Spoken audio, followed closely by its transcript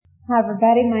Hi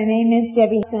everybody, my name is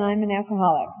Debbie and I'm an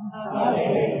alcoholic.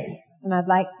 And I'd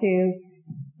like to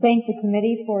thank the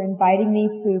committee for inviting me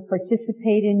to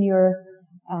participate in your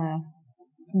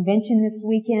convention this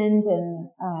weekend, and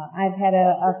I've had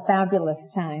a fabulous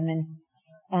time.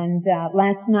 And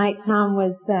last night Tom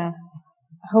was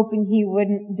hoping he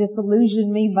wouldn't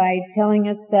disillusion me by telling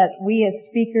us that we as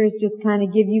speakers just kind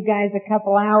of give you guys a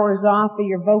couple hours off of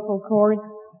your vocal cords.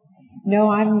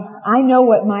 No, I know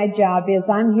what my job is.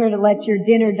 I'm here to let your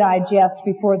dinner digest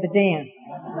before the dance.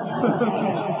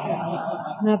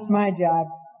 That's my job.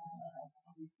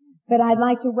 But I'd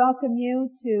like to welcome you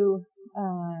to,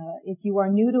 if you are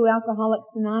new to Alcoholics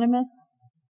Anonymous,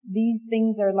 these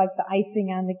things are like the icing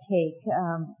on the cake.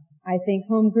 I think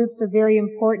home groups are very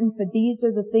important, but these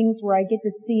are the things where I get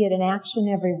to see it in action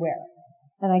everywhere.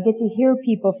 And I get to hear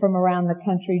people from around the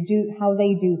country how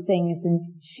they do things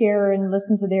and share and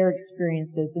listen to their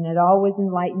experiences. And it always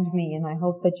enlightened me, and I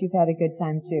hope that you've had a good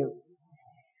time too.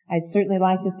 I'd certainly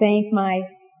like to thank my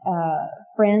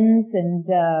friends and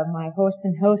my host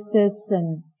and hostess,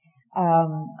 and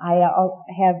I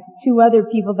have two other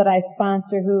people that I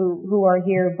sponsor who are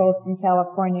here, both from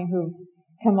California, who've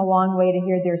come a long way to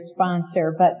hear their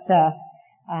sponsor. But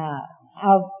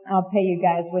I'll pay you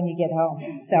guys when you get home.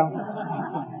 So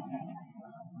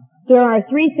there are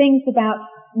three things about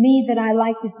me that I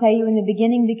like to tell you in the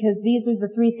beginning, because these are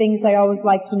the three things I always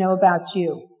like to know about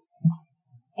you.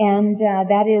 And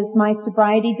that is, my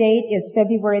sobriety date is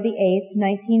February the 8th,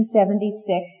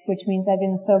 1976, which means I've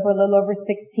been sober a little over 16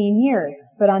 years.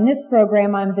 But on this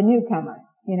program, I'm the newcomer.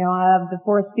 You know, of the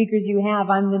four speakers you have,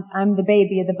 I'm the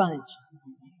baby of the bunch.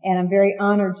 And I'm very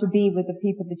honored to be with the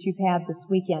people that you've had this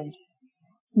weekend.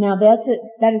 Now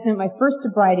that isn't my first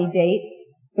sobriety date,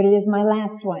 but it is my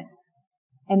last one.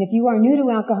 And if you are new to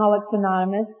Alcoholics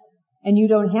Anonymous and you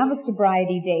don't have a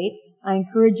sobriety date, I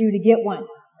encourage you to get one.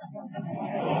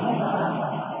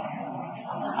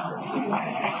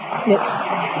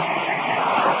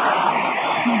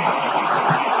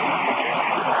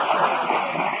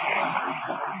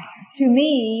 To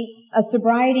me, a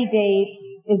sobriety date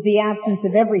is the absence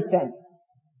of everything.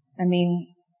 I mean,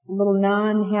 a little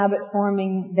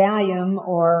non-habit-forming Valium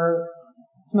or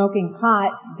smoking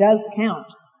pot does count,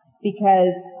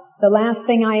 because the last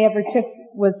thing I ever took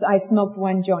was I smoked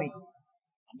one joint.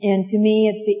 And to me,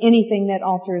 it's anything that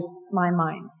alters my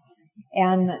mind.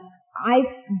 And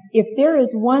if there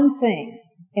is one thing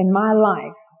in my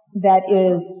life that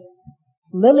is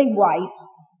lily white,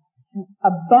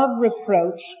 above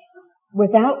reproach,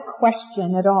 without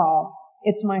question at all,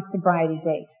 it's my sobriety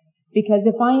date. Because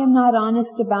if I am not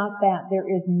honest about that, there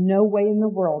is no way in the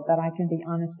world that I can be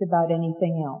honest about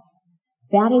anything else.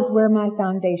 That is where my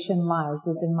foundation lies,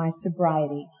 is in my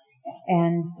sobriety.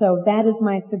 And so that is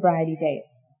my sobriety date.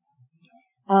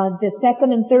 The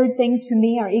second and third thing to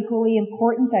me are equally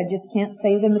important. I just can't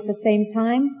say them at the same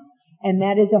time. And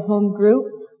that is a home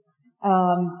group.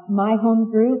 My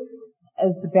home group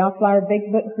is the Bellflower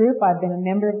Big Book group. I've been a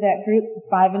member of that group for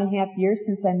 5.5 years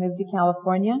since I moved to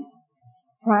California.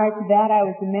 Prior to that, I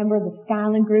was a member of the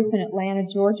Skyland group in Atlanta,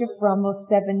 Georgia for almost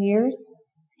 7 years.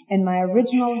 And my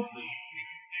original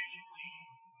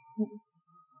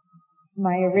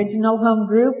home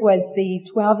group was the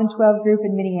 12 and 12 group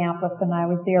in Minneapolis, and I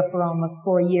was there for almost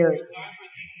 4 years.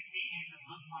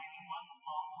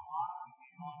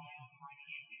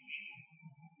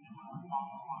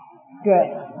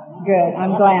 Good.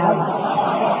 I'm glad.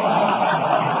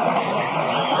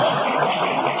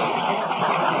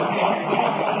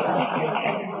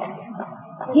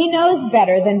 He knows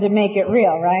better than to make it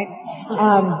real, right?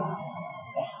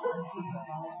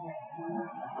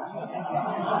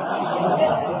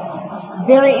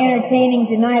 Very entertaining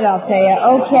tonight, I'll tell you.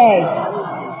 Okay.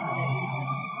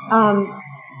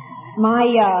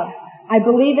 I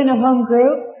believe in a home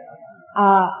group.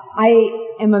 I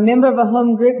am a member of a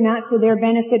home group not for their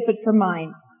benefit, but for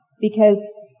mine. Because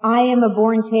I am a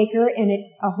born taker, and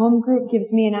a home group gives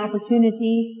me an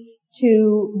opportunity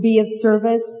to be of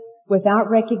service without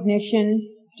recognition,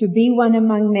 to be one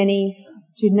among many,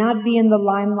 to not be in the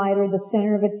limelight or the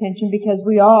center of attention, because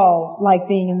we all like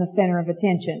being in the center of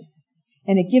attention.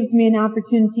 And it gives me an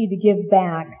opportunity to give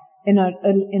back in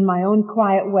my own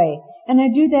quiet way. And I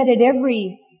do that at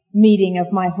every meeting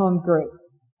of my home group.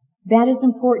 That is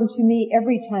important to me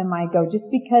every time I go. Just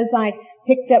because I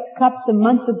picked up cups a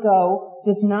month ago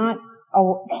does not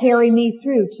carry me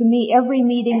through. To me, every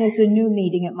meeting is a new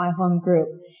meeting at my home group.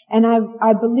 And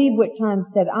I believe what Tom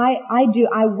said.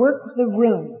 I work the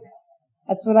room.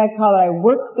 That's what I call it. I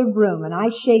work the room, and I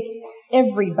shake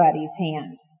everybody's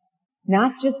hand.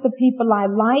 Not just the people I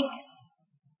like,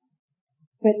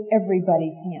 but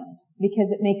everybody's hand. because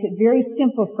it makes it very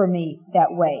simple for me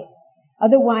that way.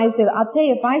 Otherwise, I'll tell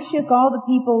you, if I shook all the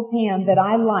people's hand that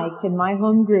I liked in my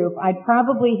home group, I'd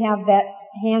probably have that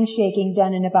handshaking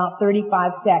done in about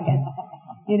 35 seconds.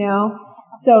 You know?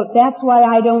 So that's why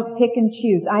I don't pick and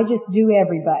choose. I just do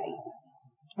everybody.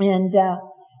 And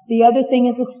the other thing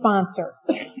is a sponsor.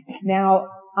 Now,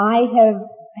 I have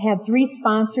had 3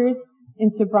 sponsors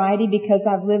in sobriety because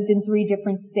I've lived in 3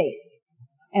 different states.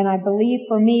 And I believe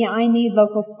for me, I need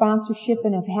local sponsorship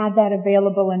and have had that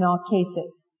available in all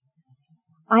cases.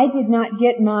 I did not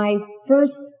get my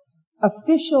first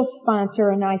official sponsor,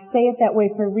 and I say it that way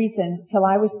for a reason, till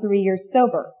I was 3 years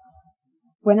sober.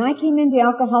 When I came into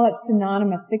Alcoholics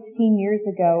Anonymous 16 years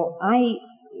ago, I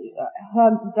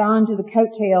hugged on to the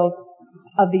coattails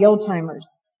of the old-timers.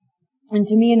 And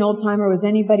to me, an old-timer was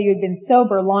anybody who had been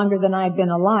sober longer than I'd been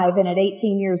alive, and at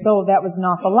 18 years old, that was an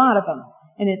awful lot of them.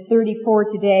 And at 34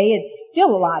 today, it's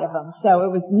still a lot of them. So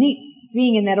it was neat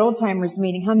being in that old-timers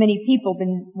meeting, how many people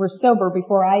were sober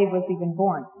before I was even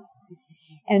born.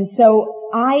 And so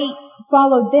I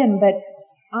followed them, but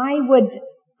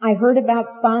I heard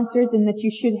about sponsors and that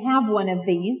you should have one of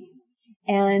these.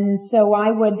 And so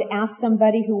I would ask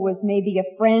somebody who was maybe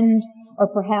a friend or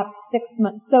perhaps 6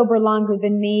 months sober longer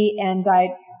than me, and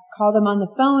I'd call them on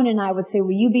the phone and I would say,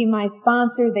 will you be my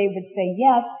sponsor? They would say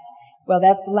yes. Well,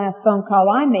 that's the last phone call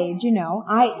I made, you know.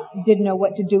 I didn't know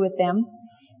what to do with them.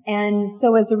 And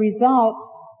so as a result,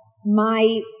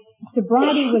 my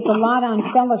sobriety was a lot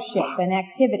on fellowship and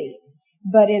activity.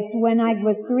 But it's when I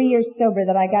was 3 years sober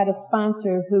that I got a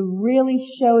sponsor who really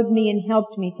showed me and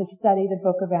helped me to study the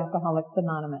book of Alcoholics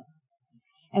Anonymous.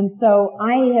 And so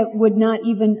I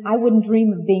wouldn't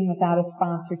dream of being without a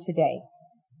sponsor today.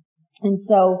 And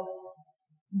so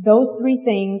those 3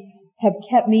 things have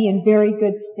kept me in very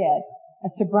good stead. A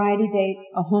sobriety date,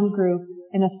 a home group,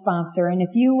 and a sponsor. And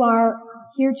if you are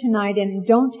here tonight and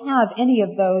don't have any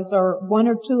of those or 1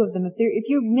 or 2 of them, if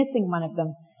you're missing one of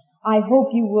them, I hope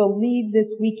you will leave this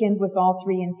weekend with all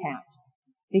 3 intact.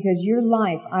 Because your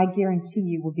life, I guarantee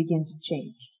you, will begin to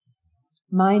change.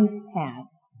 Mine had.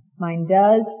 Mine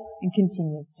does and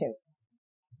continues to.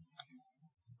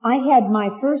 I had my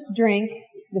first drink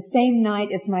the same night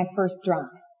as my first drunk.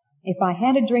 If I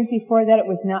had a drink before that, it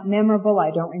was not memorable. I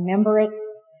don't remember it.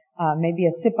 Maybe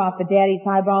a sip off of Daddy's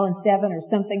Highball in 7 or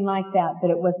something like that,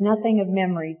 but it was nothing of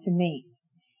memory to me.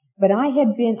 But I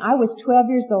was 12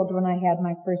 years old when I had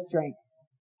my first drink.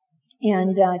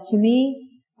 And to me,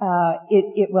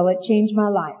 it changed my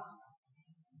life.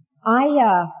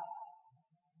 I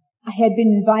had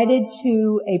been invited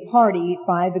to a party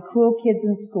by the cool kids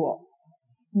in school.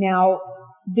 Now,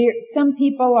 some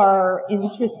people are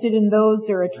interested in those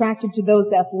or attracted to those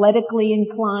athletically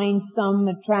inclined, some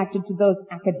attracted to those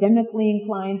academically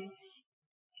inclined.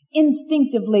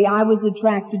 Instinctively, I was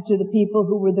attracted to the people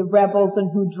who were the rebels and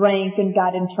who drank and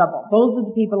got in trouble. Those are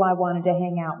the people I wanted to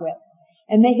hang out with.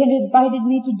 And they had invited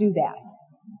me to do that.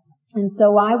 And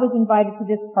so I was invited to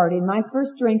this party. My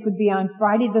first drink would be on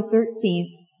Friday the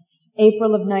 13th,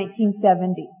 April of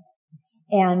 1970.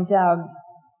 And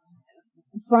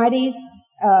Fridays,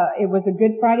 it was a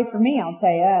good Friday for me, I'll tell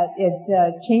you. It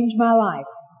changed my life.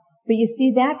 But you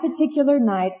see, that particular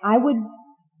night, I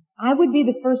would be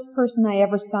the first person I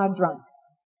ever saw drunk.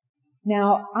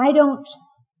 Now,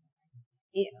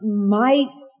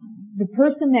 the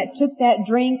person that took that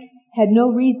drink had no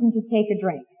reason to take a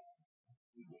drink.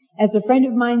 As a friend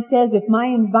of mine says, if my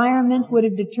environment would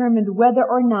have determined whether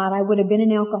or not I would have been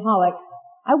an alcoholic,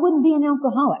 I wouldn't be an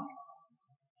alcoholic.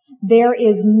 There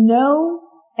is no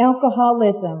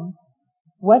alcoholism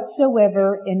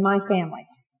whatsoever in my family.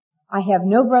 I have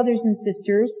no brothers and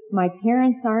sisters. My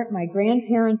parents aren't. My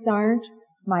grandparents aren't.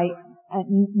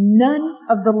 None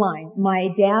of the line. My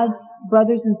dad's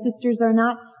brothers and sisters are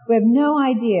not. We have no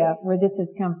idea where this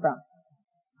has come from.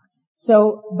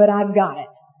 But I've got it.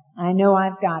 I know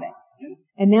I've got it.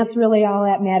 And that's really all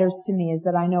that matters to me, is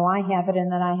that I know I have it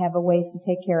and that I have a way to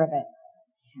take care of it.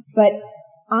 But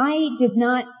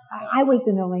I was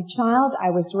an only child. I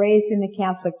was raised in the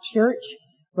Catholic Church,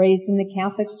 raised in the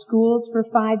Catholic schools for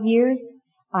 5 years.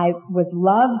 I was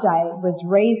loved. I was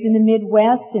raised in the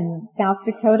Midwest in South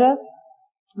Dakota.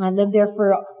 I lived there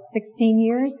for 16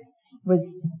 years. Was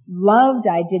loved.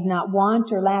 I did not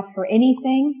want or lack for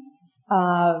anything.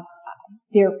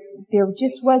 There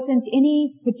just wasn't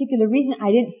any particular reason.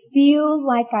 I didn't feel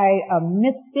like a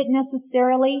misfit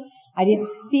necessarily. I didn't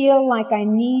feel like I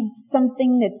need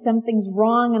something, that something's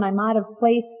wrong and I'm out of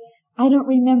place. I don't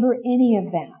remember any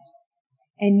of that.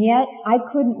 And yet I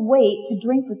couldn't wait to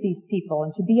drink with these people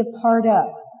and to be a part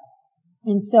of.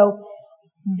 And so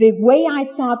the way I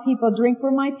saw people drink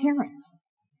were my parents.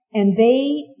 And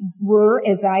they were,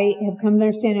 as I have come to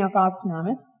understand Alcoholics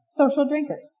Anonymous, social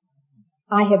drinkers.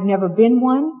 I have never been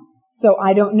one, so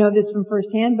I don't know this from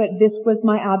firsthand, but this was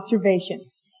my observation.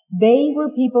 They were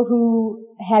people who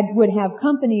would have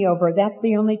company over. That's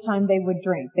the only time they would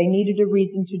drink. They needed a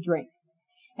reason to drink.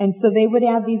 And so they would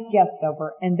have these guests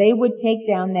over, and they would take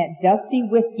down that dusty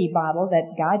whiskey bottle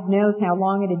that God knows how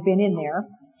long it had been in there.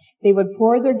 They would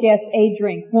pour their guests a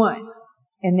drink, one,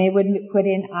 and they would put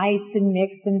in ice and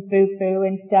mix and foo-foo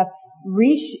and stuff,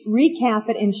 recap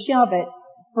it and shelve it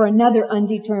for another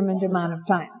undetermined amount of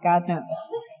time. God knows.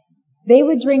 They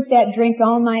would drink that drink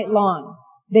all night long.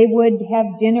 They would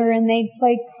have dinner and they'd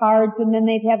play cards and then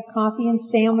they'd have coffee and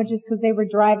sandwiches because they were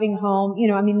driving home.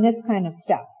 This kind of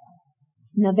stuff.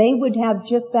 Now they would have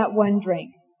just that one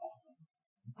drink.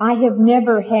 I have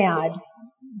never had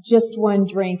just one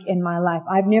drink in my life.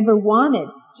 I've never wanted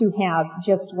to have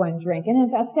just one drink.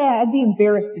 And I'd say I'd be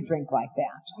embarrassed to drink like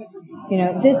that.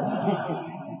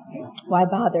 Why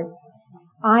bother?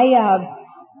 I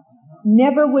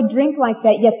never would drink like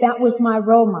that, yet that was my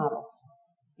role models.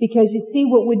 Because you see,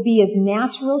 what would be as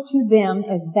natural to them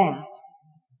as that,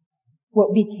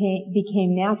 what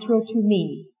became natural to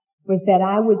me, was that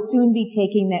I would soon be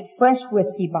taking that fresh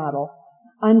whiskey bottle,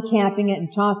 uncapping it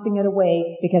and tossing it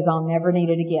away because I'll never need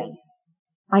it again.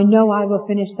 I know I will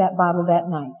finish that bottle that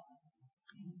night.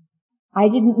 I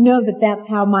didn't know that that's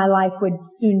how my life would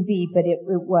soon be, but it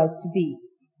was to be.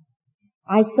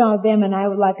 I saw them and I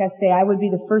would be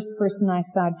the first person I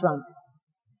saw drunk.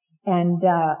 And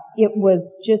it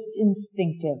was just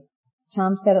instinctive.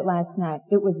 Tom said it last night.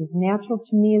 It was as natural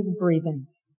to me as breathing.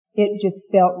 It just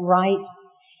felt right.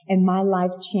 And my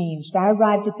life changed. I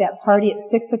arrived at that party at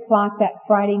 6 o'clock that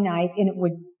Friday night, and it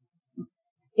was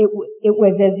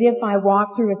as if I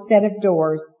walked through a set of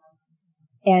doors,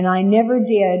 and I never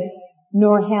did,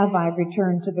 nor have I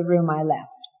returned to the room I left.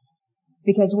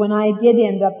 Because when I did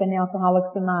end up in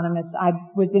Alcoholics Anonymous, I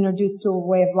was introduced to a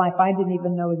way of life I didn't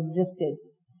even know existed,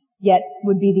 yet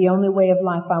would be the only way of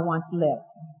life I want to live.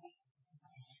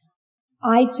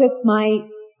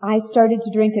 I started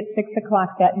to drink at 6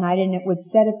 o'clock that night, and it would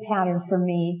set a pattern for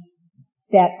me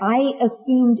that I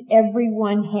assumed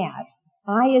everyone had.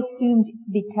 I assumed,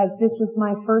 because this was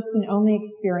my first and only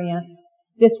experience,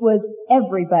 this was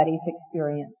everybody's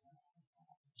experience.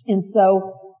 And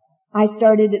so I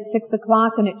started at 6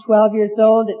 o'clock, and at 12 years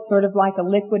old, it's sort of like a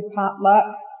liquid potluck.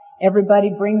 Everybody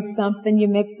brings something, you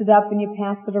mix it up and you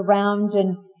pass it around,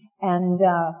 and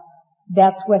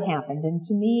that's what happened. And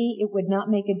to me, it would not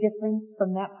make a difference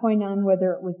from that point on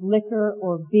whether it was liquor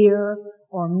or beer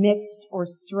or mixed or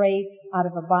straight out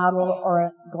of a bottle or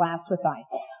a glass with ice.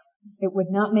 It would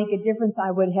not make a difference.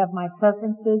 I would have my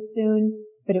preferences soon,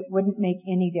 but it wouldn't make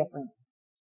any difference.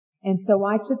 And so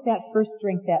I took that first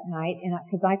drink that night, and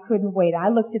because I couldn't wait, I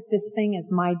looked at this thing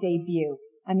as my debut.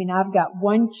 I've got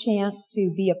one chance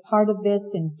to be a part of this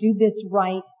and do this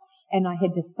right, and I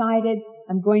had decided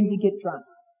I'm going to get drunk.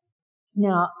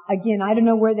 Now, again, I don't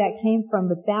know where that came from,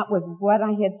 but that was what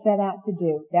I had set out to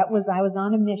do. I was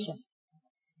on a mission.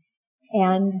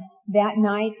 And that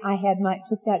night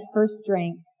took that first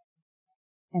drink,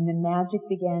 and the magic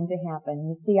began to happen.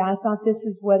 You see, I thought this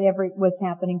is what was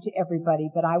happening to everybody,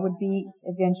 but I would be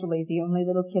eventually the only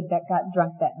little kid that got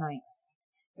drunk that night.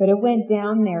 But it went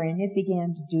down there and it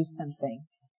began to do something.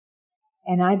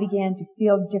 And I began to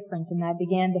feel different, and I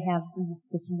began to have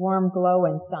this warm glow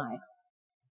inside.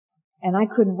 And I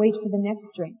couldn't wait for the next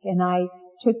drink, and I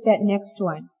took that next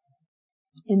one.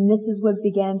 And this is what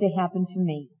began to happen to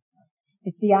me.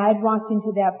 You see, I had walked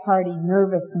into that party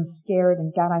nervous and scared,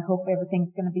 and God, I hope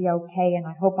everything's going to be okay, and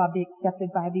I hope I'll be accepted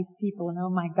by these people, and oh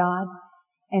my God.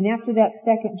 And after that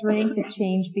second drink, the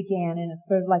change began, and it's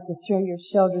sort of like you throw your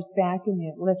shoulders back and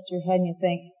you lift your head and you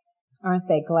think, aren't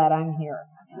they glad I'm here?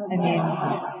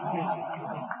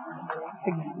 It's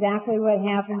exactly what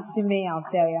happens to me, I'll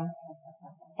tell you.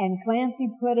 And Clancy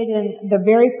put it in, the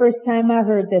very first time I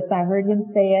heard this, I heard him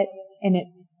say it, and it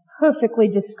perfectly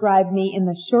described me in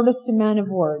the shortest amount of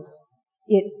words.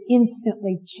 It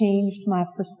instantly changed my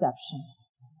perception.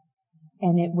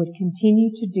 And it would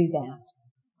continue to do that.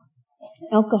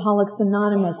 Alcoholics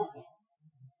Anonymous,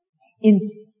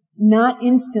 not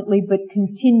instantly, but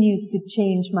continues to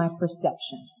change my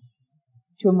perception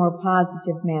to a more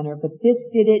positive manner. But this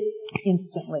did it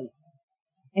instantly.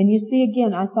 And you see,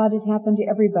 again, I thought it happened to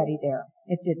everybody there.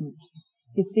 It didn't.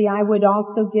 You see, I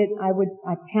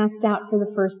passed out for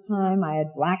the first time. I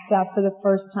had blacked out for the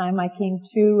first time. I came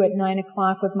to at 9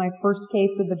 o'clock with my first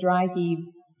case of the dry heaves.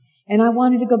 And I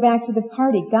wanted to go back to the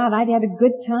party. God, I'd had a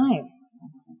good time.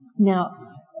 Now,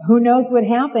 who knows what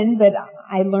happened, but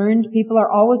I learned people are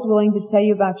always willing to tell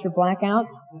you about your blackouts,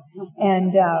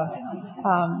 and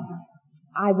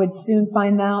I would soon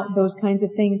find out those kinds of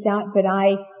things out, but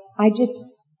I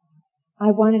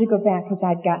wanted to go back because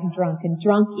I'd gotten drunk, and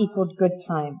drunk equaled good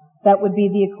time. That would be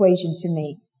the equation to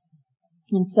me.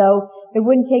 And so they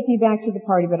wouldn't take me back to the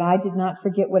party, but I did not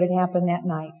forget what had happened that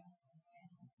night.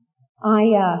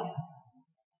 I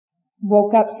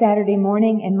woke up Saturday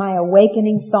morning, and my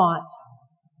awakening thoughts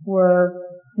were,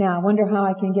 now I wonder how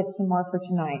I can get some more for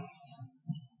tonight.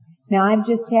 Now I've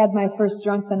just had my first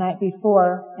drunk the night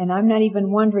before, and I'm not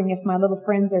even wondering if my little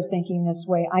friends are thinking this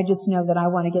way. I just know that I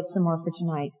want to get some more for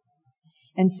tonight.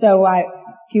 And so a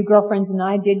few girlfriends and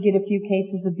I did get a few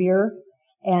cases of beer,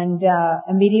 and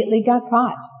immediately got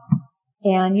caught.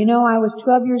 And I was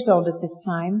 12 years old at this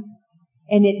time,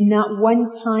 and not one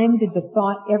time did the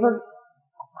thought ever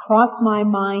cross my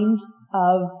mind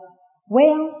of,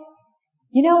 well,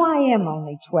 I am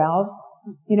only 12.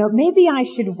 Maybe I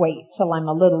should wait till I'm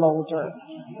a little older.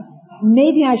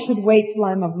 Maybe I should wait till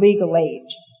I'm of legal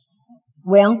age.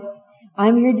 Well,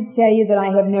 I'm here to tell you that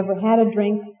I have never had a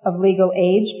drink of legal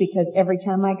age, because every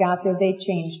time I got there, they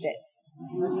changed it.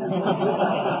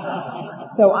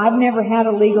 So I've never had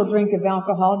a legal drink of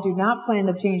alcohol. Do not plan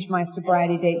to change my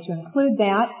sobriety date to include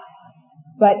that.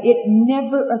 But it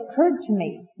never occurred to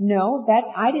me. No,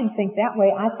 I didn't think that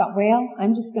way. I thought, well,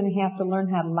 I'm just going to have to learn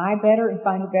how to lie better and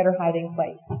find a better hiding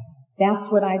place. That's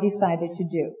what I decided to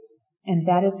do. And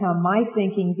that is how my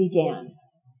thinking began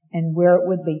and where it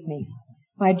would lead me.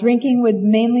 My drinking would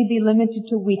mainly be limited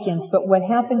to weekends, but what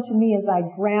happened to me is I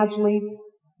gradually,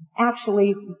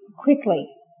 actually quickly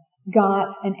got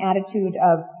an attitude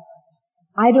of,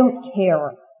 I don't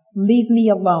care. Leave me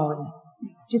alone.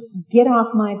 Just get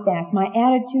off my back. My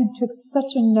attitude took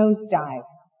such a nosedive.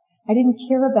 I didn't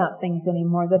care about things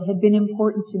anymore that had been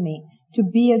important to me. To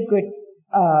be a good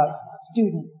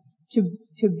student,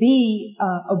 to be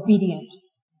obedient,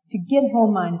 to get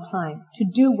home on time, to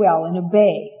do well and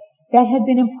obey. That had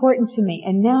been important to me.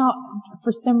 And now,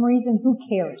 for some reason, who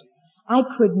cares? I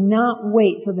could not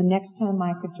wait till the next time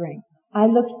I could drink. I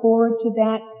looked forward to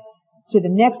that, to the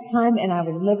next time, and I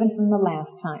was living from the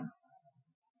last time.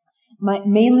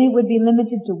 Mainly would be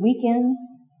limited to weekends.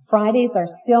 Fridays are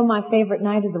still my favorite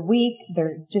night of the week. There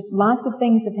are just lots of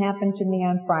things have happened to me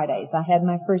on Fridays. I had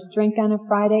my first drink on a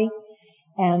Friday,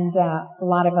 and a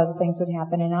lot of other things would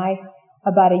happen. And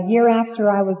about a year after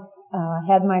I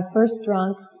had my first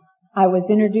drunk, I was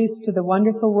introduced to the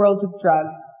wonderful world of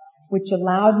drugs, which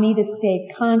allowed me to stay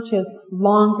conscious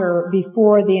longer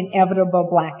before the inevitable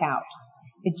blackout.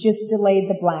 It just delayed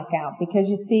the blackout, because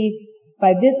you see,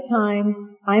 by this time,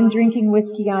 I'm drinking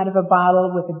whiskey out of a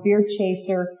bottle with a beer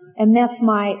chaser, and that's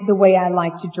the way I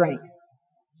like to drink.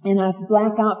 And I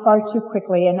black out far too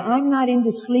quickly, and I'm not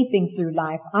into sleeping through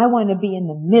life. I want to be in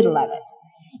the middle of it.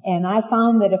 And I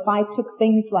found that if I took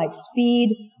things like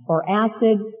speed or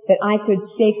acid, that I could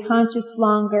stay conscious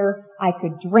longer, I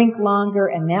could drink longer,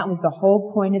 and that was the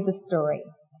whole point of the story.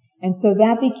 And so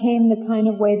that became the kind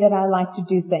of way that I like to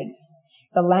do things.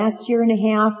 The last year and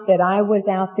a half that I was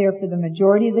out there, for the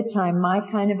majority of the time, my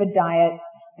kind of a diet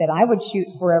that I would shoot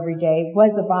for every day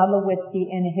was a bottle of whiskey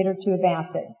and a hit or two of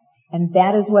acid. And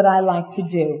that is what I like to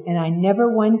do. And I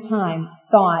never one time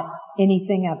thought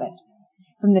anything of it.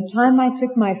 From the time I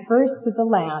took my first to the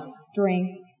last drink,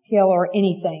 pill, or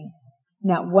anything,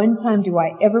 not one time do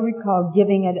I ever recall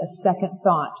giving it a second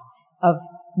thought of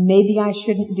maybe I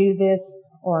shouldn't do this,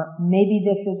 or maybe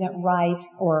this isn't right,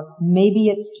 or maybe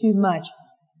it's too much.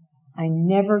 I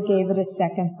never gave it a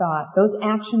second thought. Those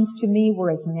actions to me were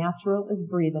as natural as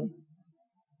breathing.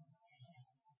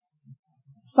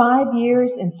 5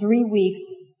 years and 3 weeks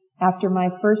after my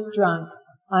first drunk,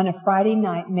 on a Friday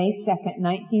night, May 2nd,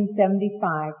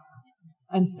 1975,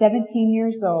 I'm 17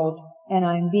 years old, and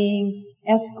I'm being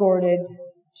escorted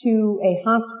to a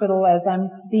hospital as I'm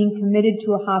being committed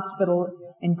to a hospital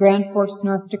in Grand Forks,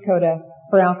 North Dakota,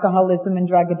 for alcoholism and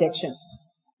drug addiction.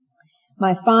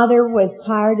 My father was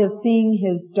tired of seeing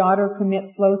his daughter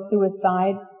commit slow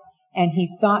suicide, and he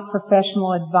sought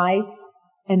professional advice,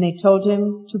 and they told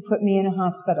him to put me in a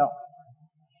hospital.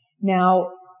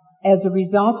 Now, as a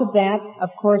result of that, of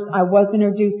course, I was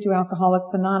introduced to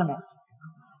Alcoholics Anonymous.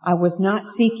 I was not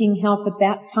seeking help at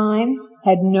that time,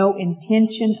 had no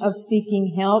intention of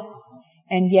seeking help,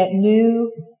 and yet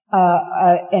knew,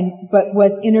 but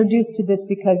was introduced to this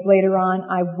because later on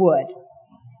I would.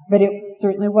 But it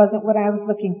certainly wasn't what I was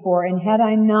looking for. And had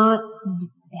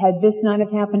this not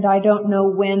have happened, I don't know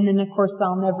when, and of course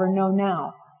I'll never know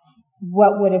now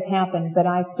what would have happened. But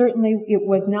it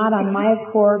was not on my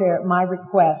accord or at my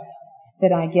request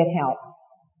that I get help.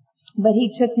 But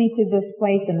he took me to this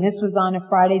place, and this was on a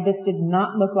Friday. This did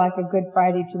not look like a Good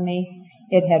Friday to me.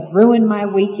 It had ruined my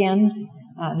weekend,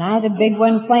 and I had a big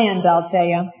one planned, I'll tell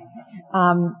you.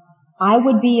 I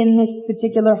would be in this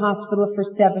particular hospital for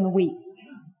 7 weeks.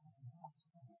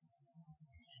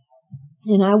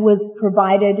 And I was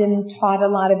provided and taught a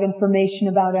lot of information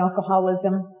about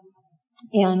alcoholism.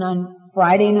 And on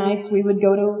Friday nights, we would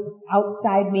go to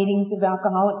outside meetings of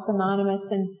Alcoholics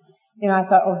Anonymous, and I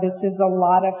thought, oh, this is a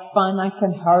lot of fun. I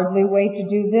can hardly wait to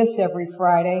do this every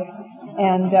Friday.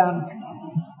 And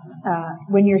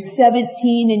when you're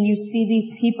 17 and you see these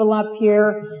people up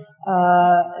here,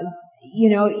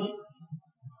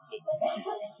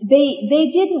 they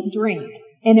didn't drink,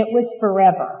 and it was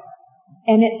forever.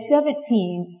 And at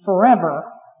 17,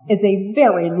 forever is a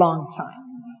very long time.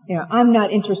 I'm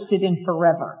not interested in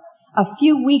forever. A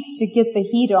few weeks to get the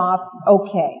heat off,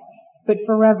 okay. But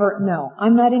forever, no.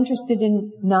 I'm not interested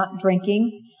in not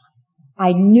drinking.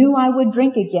 I knew I would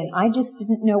drink again. I just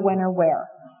didn't know when or where.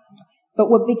 But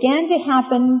what began to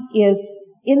happen is,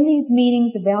 in these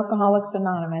meetings of Alcoholics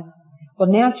Anonymous, well,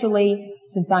 naturally,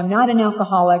 since I'm not an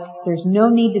alcoholic, there's no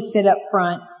need to sit up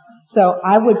front. So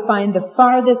I would find the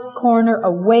farthest corner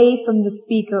away from the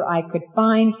speaker I could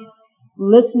find,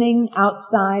 listening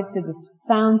outside to the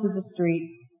sounds of the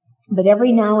street. But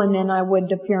every now and then I would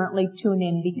apparently tune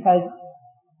in, because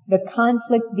the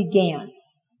conflict began.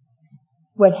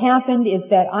 What happened is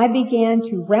that I began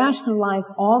to rationalize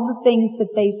all the things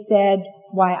that they said,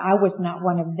 why I was not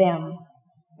one of them.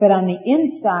 But on the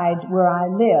inside where I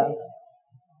live,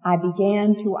 I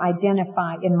began to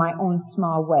identify in my own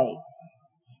small way.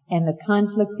 And the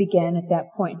conflict began at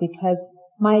that point, because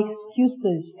my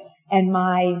excuses and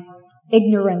my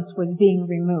ignorance was being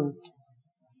removed.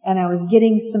 And I was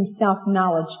getting some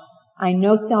self-knowledge. I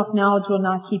know self-knowledge will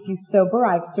not keep you sober.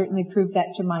 I've certainly proved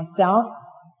that to myself.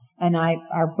 And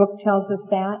our book tells us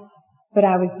that. But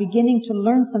I was beginning to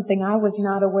learn something I was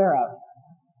not aware of.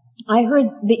 I heard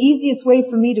the easiest way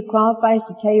for me to qualify is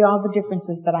to tell you all the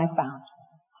differences that I found.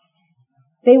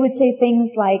 They would say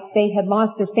things like they had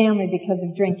lost their family because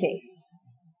of drinking.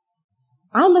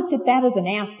 I looked at that as an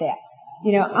asset.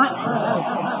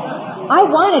 I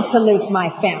wanted to lose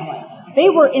my family. They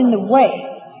were in the way.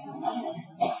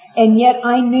 And yet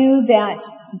I knew that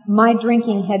my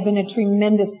drinking had been a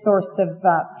tremendous source of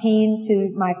pain to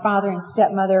my father and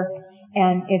stepmother,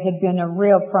 and it had been a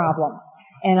real problem.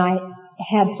 And I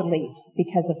had to leave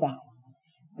because of that.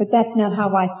 But that's not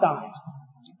how I saw it.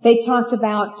 They talked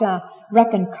about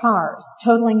wrecking cars,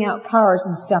 totaling out cars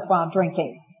and stuff while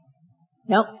drinking.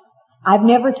 Nope. I've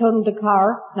never totaled a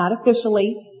car, not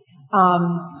officially.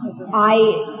 I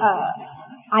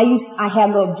had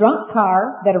a little drunk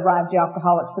car that arrived at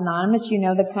Alcoholics Anonymous,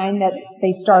 the kind that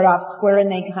they start off square and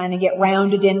they kind of get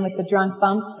rounded in with the drunk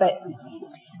bumps, but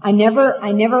I never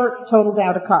totaled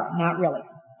out a car, not really.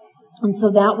 And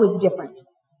so that was different.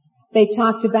 They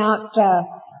talked about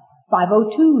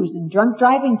 502s and drunk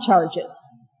driving charges.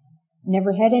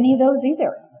 Never had any of those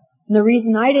either. And the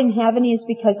reason I didn't have any is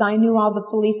because I knew all the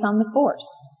police on the force.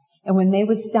 And when they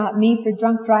would stop me for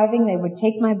drunk driving, they would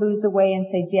take my booze away and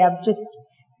say, Deb, just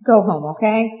go home,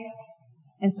 okay?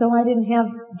 And so I didn't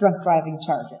have drunk driving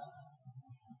charges.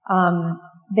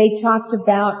 They talked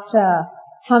about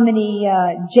how many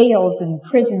jails and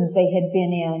prisons they had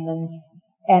been in,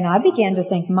 and I began to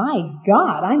think, my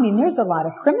God, there's a lot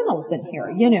of criminals in here,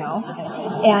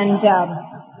 And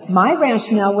my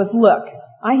rationale was, look,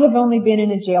 I have only been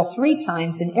in a jail 3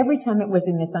 times, and every time it was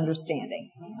a misunderstanding,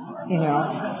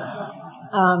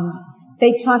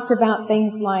 They talked about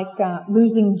things like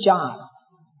losing jobs.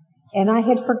 And I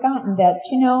had forgotten that,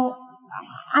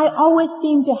 I always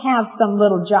seem to have some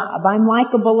little job. I'm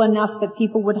likable enough that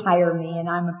people would hire me, and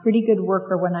I'm a pretty good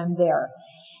worker when I'm there.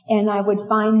 And I would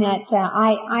find that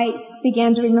I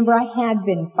began to remember I had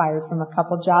been fired from a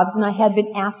couple jobs, and I had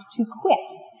been asked to quit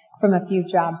from a few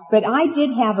jobs. But I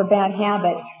did have a bad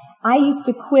habit. I used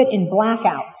to quit in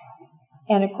blackouts.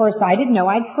 And of course, I didn't know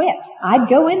I'd quit. I'd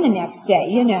go in the next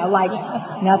day, like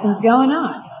nothing's going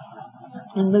on,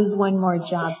 and lose one more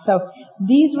job. So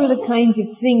these were the kinds of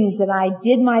things that I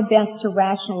did my best to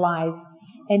rationalize.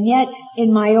 And yet,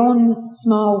 in my own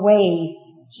small way,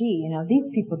 these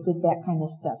people did that kind of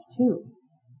stuff too.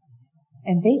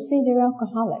 And they say they're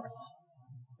alcoholics.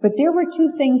 But there were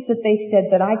 2 things that they said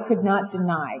that I could not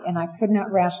deny and I could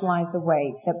not rationalize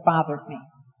away that bothered me.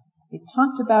 They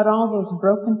talked about all those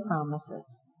broken promises.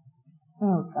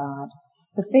 Oh God.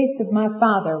 The face of my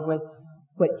father was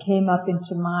what came up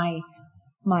into my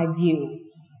view.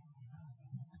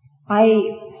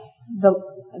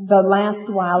 The last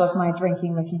while of my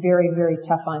drinking was very, very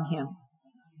tough on him.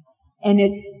 And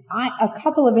a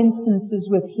couple of instances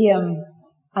with him,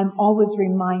 I'm always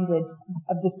reminded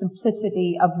of the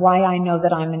simplicity of why I know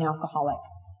that I'm an alcoholic.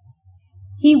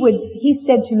 He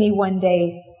said to me one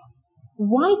day,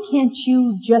 why can't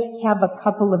you just have a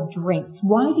couple of drinks?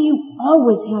 Why do you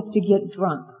always have to get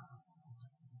drunk?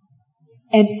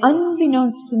 And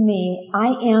unbeknownst to me,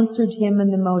 I answered him in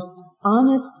the most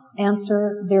honest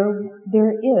answer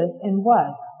there is and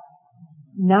was.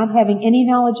 Not having any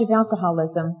knowledge of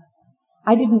alcoholism,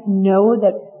 I didn't know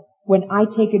that when I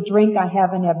take a drink, I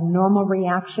have an abnormal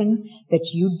reaction that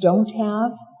you don't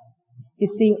have. You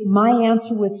see, my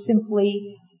answer was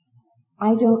simply,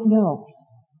 I don't know.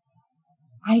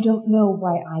 I don't know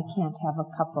why I can't have a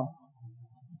couple.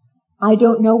 I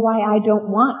don't know why I don't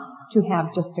want to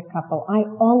have just a couple. I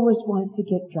always want to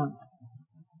get drunk.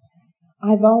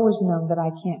 I've always known that I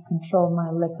can't control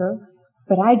my liquor,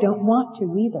 but I don't want to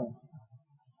either.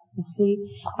 You see,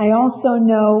 I also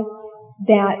know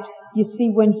that, you see,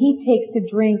 when he takes a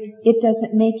drink, it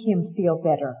doesn't make him feel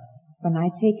better. When I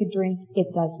take a drink, it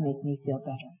does make me feel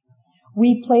better.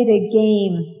 We played a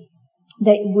game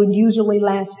that would usually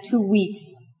last 2 weeks.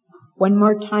 One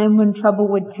more time when trouble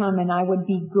would come and I would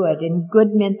be good. And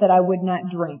good meant that I would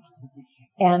not drink.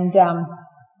 And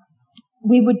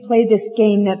we would play this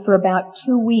game that for about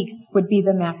 2 weeks would be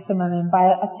the maximum. And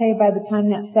I'll tell you, by the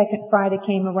time that second Friday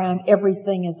came around,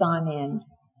 everything is on end.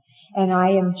 And I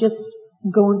am just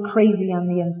going crazy on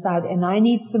the inside. And I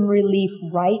need some relief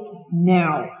right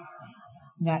now.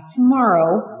 Not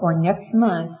tomorrow or next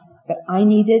month, but I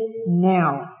need it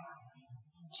now.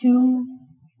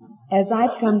 As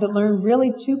I've come to learn,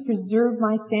 really to preserve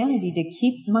my sanity, to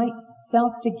keep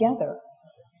myself together.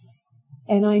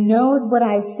 And I know what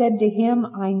I said to him.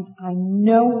 I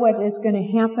know what is going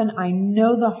to happen. I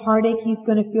know the heartache he's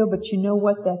going to feel, but you know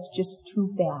what? That's just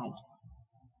too bad.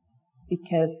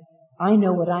 Because I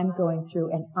know what I'm going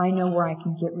through, and I know where I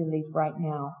can get relief right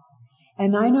now.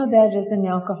 And I know that as an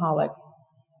alcoholic,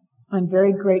 I'm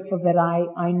very grateful that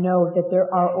I know that there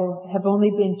have only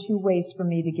been 2 ways for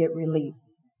me to get relief.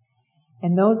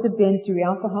 And those have been through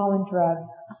alcohol and drugs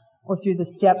or through the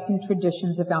steps and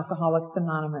traditions of Alcoholics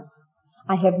Anonymous.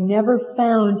 I have never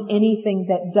found anything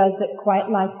that does it quite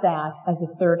like that as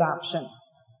a third option.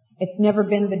 It's never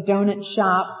been the donut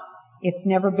shop. It's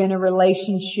never been a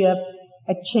relationship,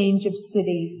 a change of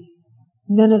city.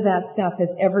 None of that stuff has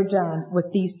ever done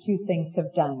what these 2 things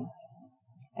have done.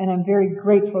 And I'm very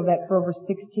grateful that for over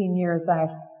 16 years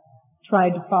I've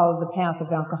tried to follow the path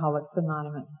of Alcoholics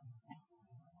Anonymous.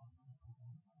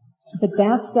 But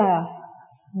that's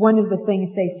one of the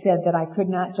things they said that I could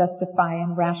not justify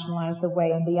and rationalize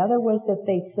away. And the other was that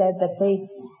they said that they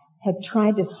had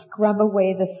tried to scrub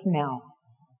away the smell.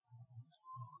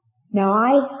 Now,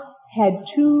 I had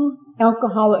 2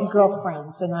 alcoholic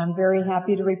girlfriends, and I'm very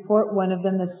happy to report one of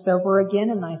them is sober again,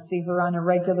 and I see her on a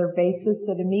regular basis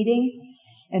at a meeting.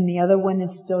 And the other one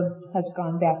has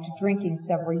gone back to drinking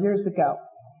several years ago.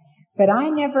 But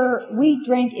we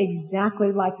drank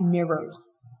exactly like mirrors.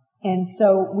 And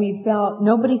so we felt,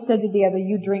 nobody said to the other,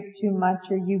 you drink too much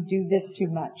or you do this too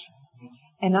much.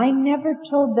 And I never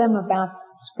told them about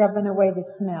scrubbing away the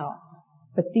smell.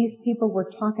 But these people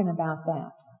were talking about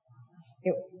that.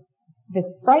 The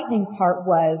frightening part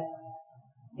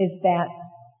is that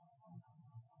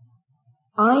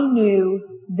I knew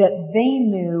that they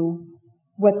knew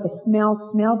what the smell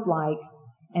smelled like,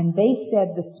 and they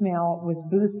said the smell was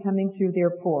booze coming through their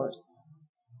pores.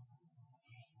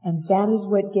 And that is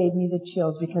what gave me the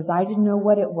chills, because I didn't know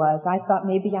what it was. I thought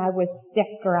maybe I was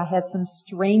sick or I had some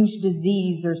strange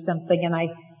disease or something, and I,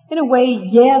 in a way,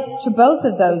 yes to both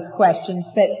of those questions,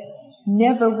 but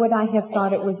never would I have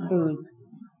thought it was booze.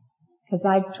 Because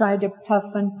I've tried to puff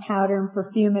and powder and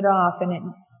perfume it off, and I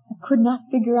could not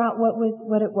figure out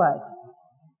what it was.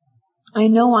 I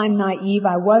know I'm naive.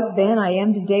 I was then, I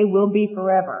am today, will be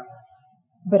forever.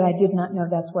 But I did not know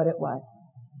that's what it was.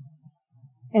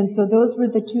 And so those were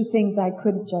the 2 things I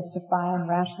couldn't justify and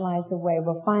rationalize away.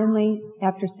 Well, finally,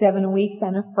 after 7 weeks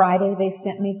on a Friday, they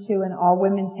sent me to an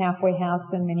all-women's halfway house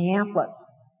in Minneapolis.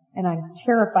 And I'm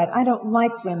terrified. I don't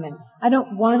like women. I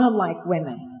don't want to like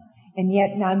women. And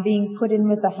yet I'm being put in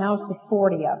with a house of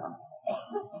 40 of them.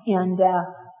 And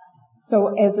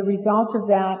so as a result of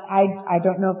that, I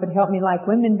don't know if it helped me like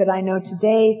women, but I know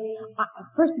today,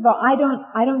 first of all, I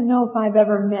don't know if I've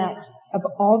ever met, of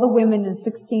all the women in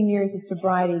 16 years of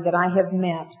sobriety that I have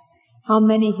met, how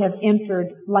many have entered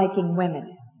liking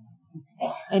women.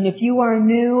 And if you are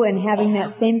new and having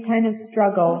that same kind of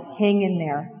struggle, hang in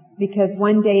there, because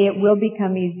one day it will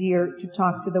become easier to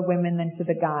talk to the women than to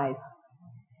the guys.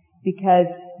 Because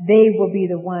they will be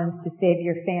the ones to save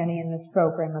your fanny in this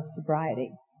program of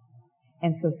sobriety.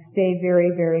 And so stay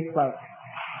very, very close.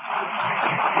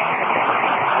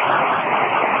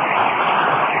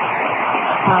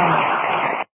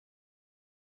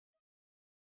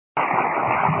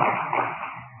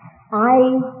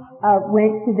 I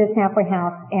went to this halfway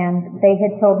house, and they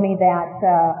had told me that,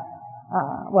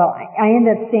 I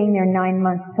ended up staying there 9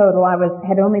 months total. I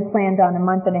had only planned on a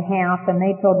month and a half, and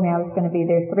they told me I was going to be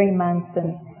there 3 months,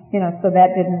 and, so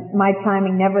my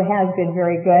timing never has been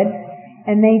very good.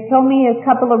 And they told me a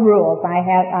couple of rules.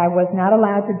 I was not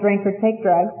allowed to drink or take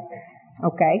drugs.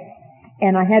 Okay.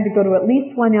 And I had to go to at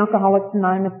least one Alcoholics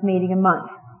Anonymous meeting a month.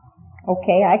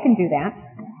 Okay, I can do that.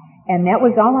 And that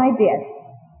was all I did.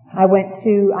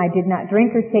 I did not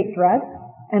drink or take drugs,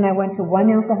 and I went to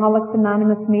one Alcoholics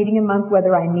Anonymous meeting a month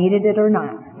whether I needed it or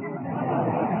not.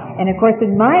 And of course,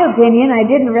 in my opinion, I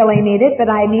didn't really need it, but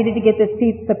I needed to get this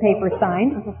piece of paper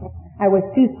signed. I was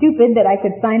too stupid that I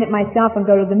could sign it myself and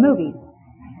go to the movies.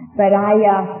 But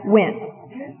I went.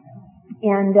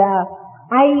 And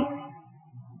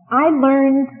I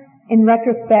learned in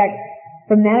retrospect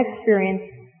from that experience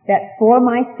that for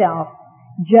myself,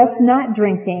 just not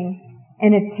drinking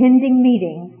and attending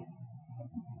meetings,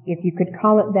 if you could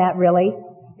call it that really,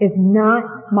 is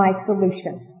not my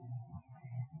solution.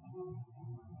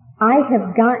 I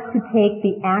have got to take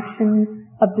the actions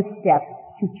of the steps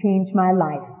to change my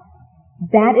life.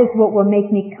 That is what will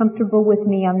make me comfortable with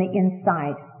me on the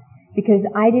inside. Because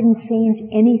I didn't change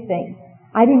anything.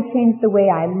 I didn't change the way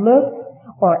I looked,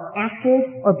 or acted,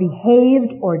 or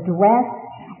behaved, or dressed,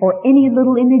 or any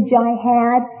little image I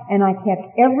had, and I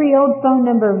kept every old phone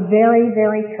number very,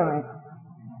 very current.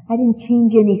 I didn't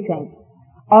change anything.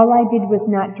 All I did was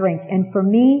not drink. And for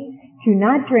me to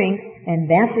not drink, and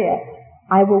that's it,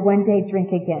 I will one day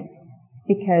drink again.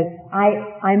 Because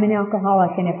I'm an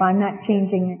alcoholic, and if I'm not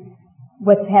changing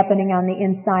what's happening on the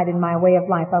inside in my way of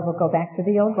life, I will go back to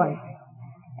the old one.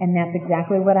 And that's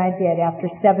exactly what I did. After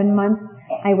 7 months,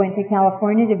 I went to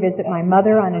California to visit my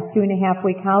mother on a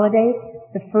 2.5-week holiday.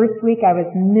 The first week I was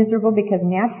miserable because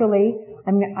naturally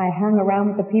I hung around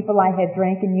with the people I had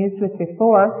drank and used with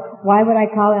before. Why would I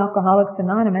call Alcoholics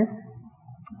Anonymous?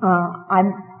 I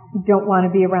don't want to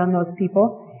be around those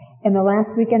people. In the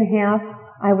last week and a half,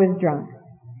 I was drunk.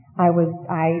 I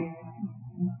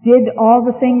did all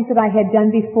the things that I had done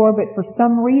before, but for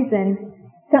some reason,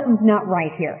 something's not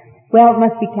right here. Well, it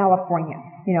must be California.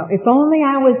 If only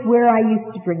I was where I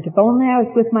used to drink. If only I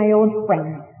was with my old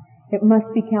friends. It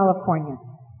must be California.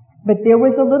 But there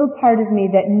was a little part of me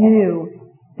that knew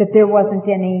that there wasn't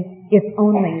any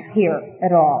if-onlys here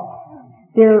at all.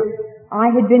 I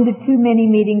had been to too many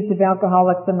meetings of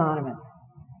Alcoholics Anonymous.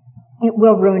 It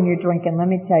will ruin your drinking, let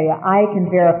me tell you. I can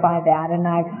verify that, and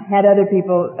I've had other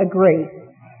people agree.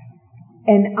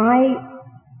 And I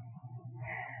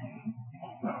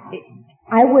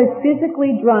was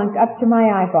physically drunk up to my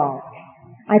eyeballs.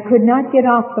 I could not get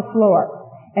off the floor,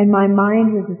 and my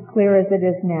mind was as clear as it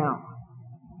is now.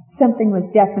 Something was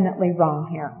definitely wrong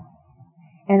here.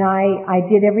 And I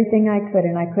did everything I could,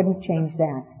 and I couldn't change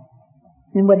that.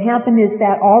 And what happened is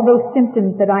that all those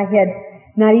symptoms that I had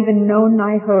not even known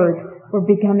I heard were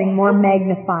becoming more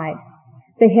magnified.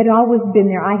 They had always been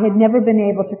there. I had never been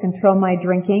able to control my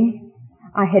drinking.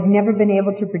 I had never been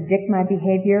able to predict my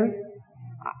behavior.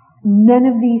 None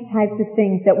of these types of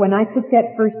things that when I took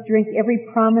that first drink, every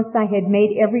promise I had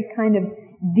made, every kind of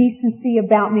decency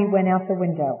about me went out the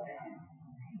window.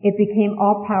 It became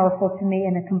all powerful to me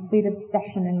and a complete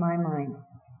obsession in my mind.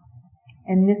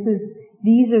 And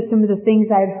these are some of the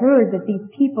things I'd heard that these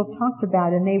people talked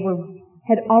about, and they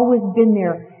had always been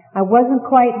there. I wasn't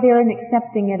quite there and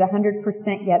accepting it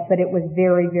 100% yet, but it was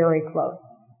very, very close.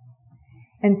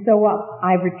 And so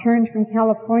I returned from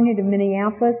California to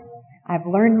Minneapolis. I've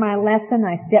learned my lesson.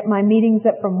 I stepped my meetings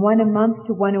up from 1 a month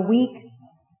to 1 a week.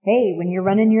 Hey, when you're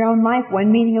running your own life,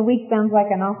 1 meeting a week sounds like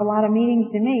an awful lot of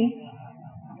meetings to me.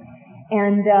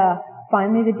 And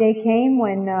finally the day came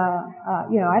when,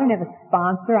 I don't have a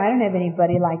sponsor. I don't have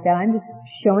anybody like that. I'm just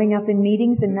showing up in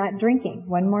meetings and not drinking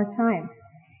one more time.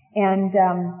 And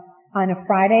on a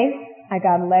Friday, I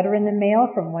got a letter in the mail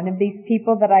from one of these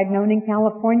people that I'd known in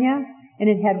California, and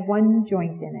it had 1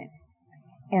 joint in it.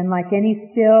 And like any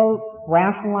still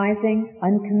rationalizing,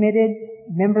 uncommitted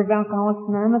member of Alcoholics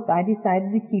Anonymous, I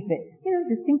decided to keep it,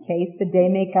 just in case the day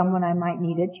may come when I might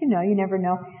need it. You never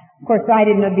know. Of course, I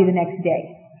didn't know it'd be the next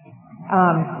day.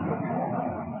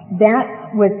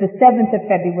 That was the 7th of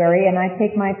February, and I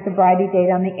take my sobriety date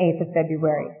on the 8th of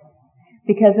February.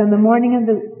 Because on the morning of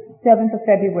the 7th of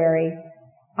February,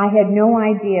 I had no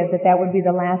idea that would be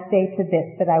the last day to this,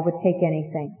 that I would take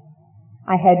anything.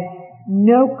 I had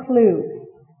no clue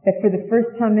that for the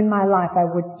first time in my life I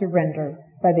would surrender.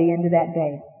 by the end of that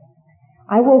day.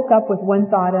 I woke up with one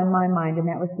thought on my mind, and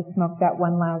that was to smoke that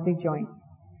one lousy joint.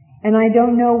 And I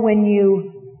don't know when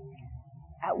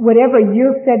whatever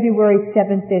your February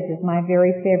 7th is my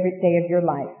very favorite day of your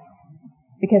life.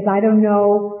 Because I don't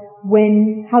know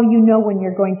how you know when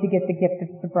you're going to get the gift of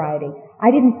sobriety. I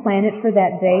didn't plan it for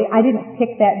that day. I didn't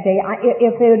pick that day.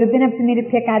 If it would have been up to me to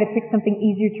pick, I'd have picked something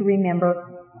easier to remember.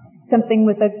 Something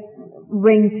with a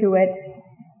ring to it.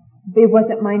 It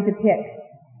wasn't mine to pick.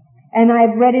 And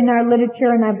I've read in our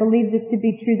literature, and I believe this to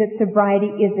be true, that sobriety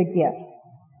is a gift.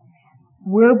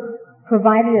 We're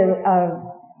provided a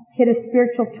kit of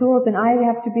spiritual tools, and I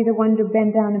have to be the one to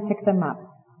bend down and pick them up.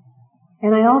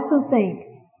 And I also think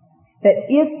that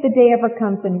if the day ever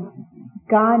comes, and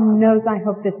God knows I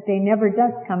hope this day never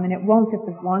does come, and it won't if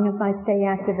as long as I stay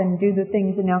active and do the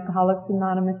things in Alcoholics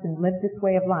Anonymous and live this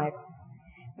way of life.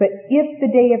 But if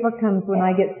the day ever comes when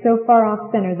I get so far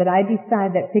off center that I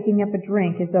decide that picking up a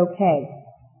drink is okay,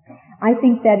 I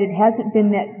think that it hasn't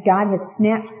been that God has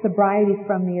snatched sobriety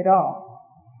from me at all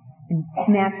and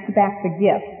snatched back the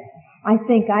gift. I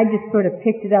think I just sort of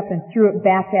picked it up and threw it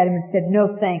back at him and said,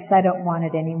 no thanks, I don't want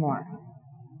it anymore.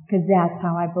 Because that's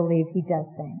how I believe he does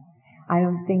things. I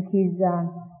don't think he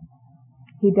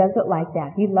does it like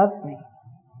that. He loves me.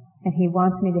 And he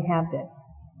wants me to have this.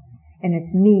 And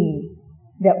it's me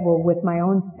that will, with my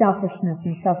own selfishness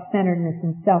and self-centeredness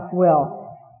and self-will,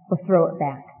 will throw it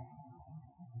back.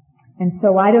 And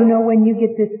so I don't know when you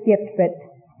get this gift, but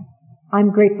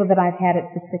I'm grateful that I've had it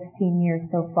for 16 years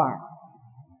so far.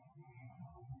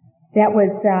 That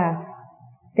was,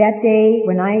 that day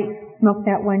when I smoked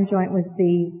that one joint was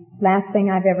the last thing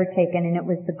I've ever taken, and it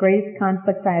was the greatest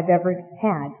conflict I have ever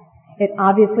had. It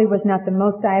obviously was not the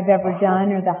most I have ever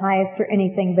done or the highest or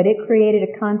anything, but it created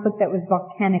a conflict that was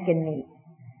volcanic in me.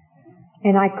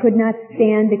 And I could not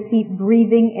stand to keep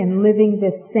breathing and living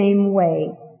this same way.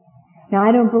 Now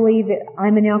I don't believe that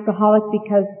I'm an alcoholic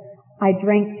because I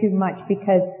drank too much,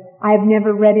 because I've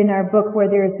never read in our book where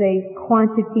there's a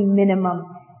quantity minimum.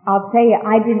 I'll tell you,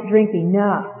 I didn't drink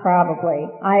enough, probably.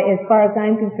 As far as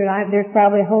I'm concerned, there's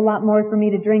probably a whole lot more for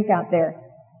me to drink out there.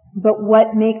 But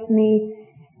what makes me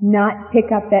not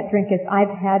pick up that drink is I've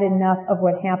had enough of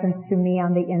what happens to me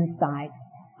on the inside.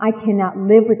 I cannot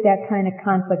live with that kind of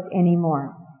conflict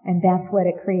anymore. And that's what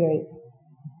it creates.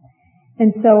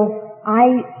 And so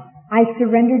I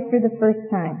surrendered for the first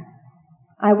time.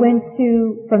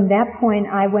 From that point,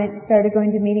 started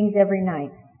going to meetings every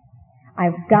night. I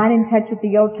got in touch with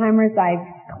the old timers. I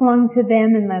clung to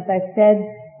them, and as I said,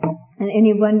 and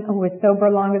anyone who was sober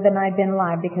longer than I'd been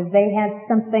alive, because they had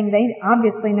something, they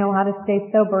obviously know how to stay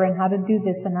sober and how to do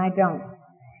this, and I don't.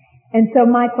 And so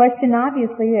my question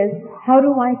obviously is, how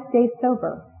do I stay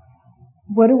sober?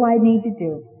 What do I need to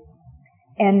do?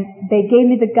 And they gave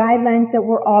me the guidelines that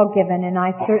we're all given, and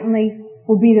I certainly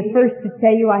will be the first to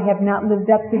tell you I have not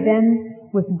lived up to them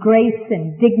with grace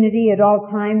and dignity at all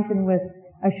times and with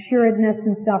assuredness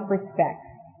and self-respect.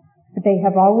 But they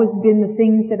have always been the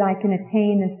things that I can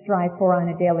attain and strive for on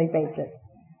a daily basis.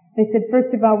 They said,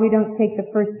 first of all, we don't take the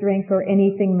first drink or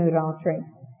anything mood-altering.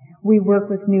 We work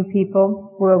with new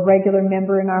people. We're a regular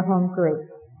member in our home groups.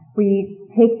 We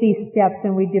take these steps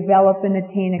and we develop and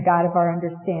attain a God of our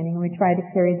understanding. We try to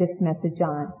carry this message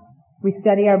on. We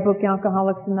study our book,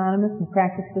 Alcoholics Anonymous, and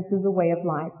practice this as a way of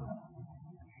life.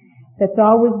 That's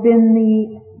always been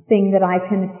the thing that I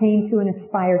can attain to and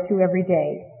aspire to every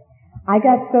day. I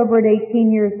got sober at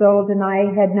 18 years old, and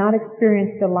I had not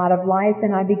experienced a lot of life,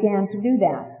 and I began to do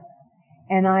that.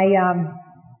 And I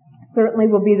certainly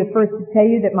will be the first to tell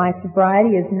you that my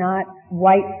sobriety is not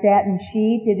white satin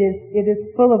sheet. It is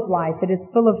full of life. It is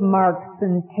full of marks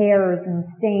and tears and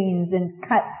stains and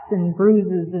cuts and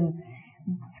bruises and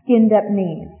skinned up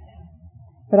knees.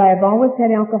 But I have always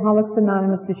had Alcoholics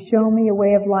Anonymous to show me a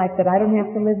way of life that I don't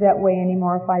have to live that way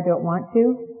anymore if I don't want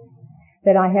to,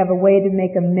 that I have a way to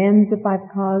make amends if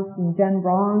I've caused and done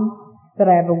wrong, that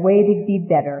I have a way to be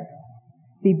better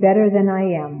than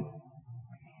I am.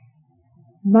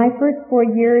 My first 4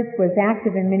 years was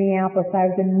active in Minneapolis.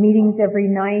 I was in meetings every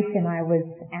night, and I was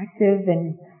active,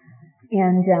 and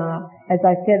as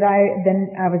I said,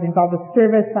 I was involved with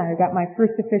service. I got my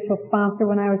first official sponsor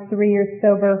when I was 3 years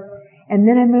sober. And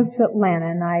then I moved to Atlanta,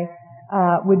 and I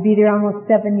would be there almost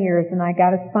 7 years, and I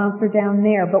got a sponsor down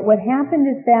there. But what happened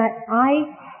is that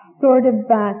I sort of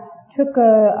took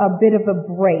a bit of a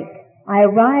break. I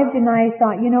arrived and I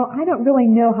thought, I don't really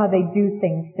know how they do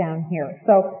things down here.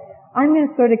 So I'm going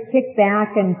to sort of kick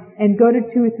back and go to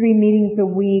 2 or 3 meetings a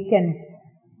week and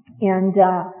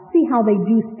see how they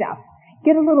do stuff.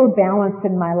 Get a little balance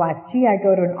in my life. Gee, I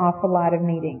go to an awful lot of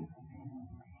meetings.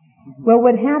 Well,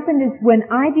 what happened is when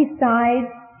I decide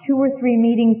 2 or 3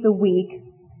 meetings a week,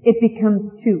 it becomes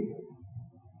 2.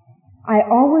 I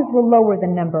always will lower the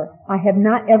number. I have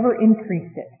not ever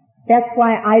increased it. That's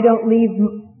why I don't leave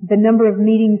the number of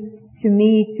meetings to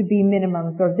me to be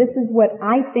minimums, or this is what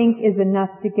I think is enough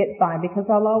to get by, because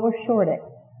I'll always short it.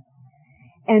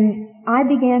 And I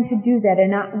began to do that,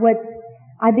 and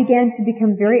I began to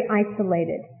become very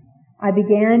isolated. I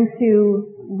began to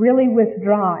really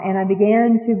withdraw, and I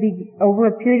began to over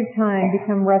a period of time,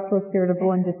 become restless,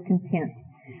 irritable, and discontent.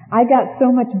 I got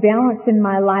so much balance in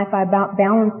my life, I about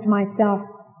balanced myself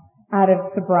out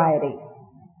of sobriety.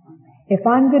 If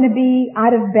I'm going to be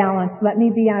out of balance, let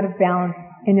me be out of balance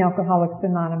in Alcoholics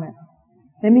Anonymous.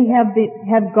 Let me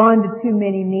have gone to too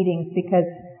many meetings, because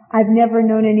I've never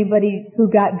known anybody who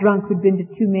got drunk who'd been to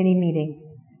too many meetings.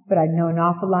 But I know an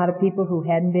awful lot of people who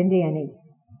hadn't been to any.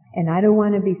 And I don't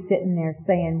want to be sitting there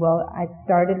saying, well, I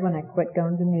started when I quit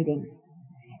going to meetings.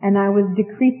 And I was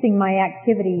decreasing my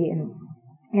activity, and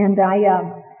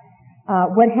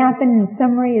what happened in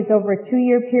summary is over a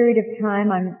 2-year period of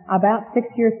time, I'm about 6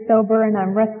 years sober, and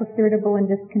I'm restless, irritable, and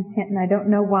discontent, and I don't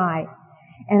know why.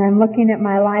 And I'm looking at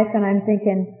my life and I'm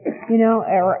thinking,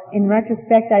 in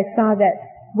retrospect, I saw that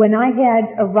when I had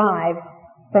arrived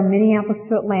from Minneapolis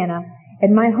to Atlanta,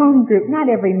 in my home group, not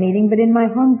every meeting, but in my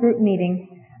home group meeting,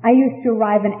 I used to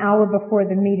arrive an hour before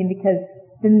the meeting, because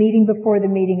the meeting before the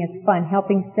meeting is fun,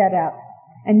 helping set up.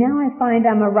 And now I find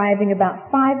I'm arriving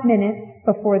about 5 minutes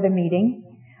before the meeting.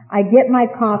 I get my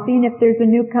coffee, and if there's a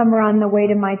newcomer on the way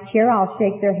to my chair, I'll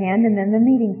shake their hand, and then the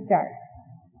meeting starts.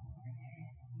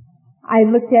 I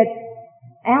looked at,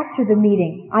 after the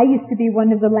meeting, I used to be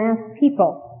one of the last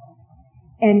people.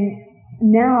 And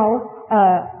now,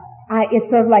 it's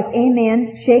sort of like,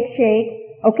 amen, shake, shake,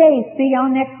 okay, see y'all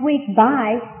next week,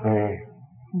 bye,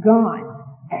 gone.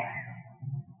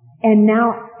 And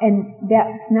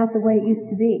that's not the way it used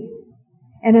to be.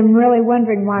 And I'm really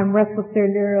wondering why I'm restless,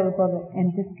 irritable,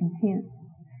 and discontent.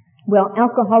 Well,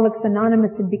 Alcoholics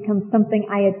Anonymous had become something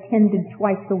I attended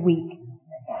twice a week.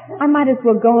 I might as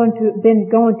well been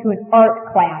going to an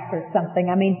art class or something.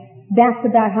 I mean, that's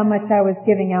about how much I was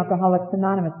giving Alcoholics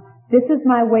Anonymous. This is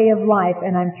my way of life,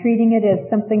 and I'm treating it as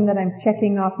something that I'm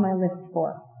checking off my list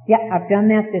for. Yeah, I've done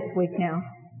that this week now.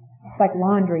 It's like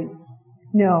laundry.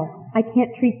 No, I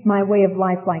can't treat my way of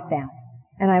life like that.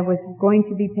 And I was going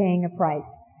to be paying a price.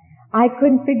 I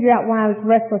couldn't figure out why I was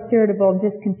restless, irritable, and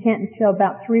discontent until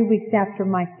about 3 weeks after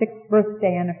my 6th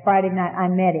birthday on a Friday night. I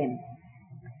met him.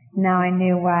 Now I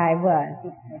knew why I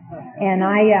was. And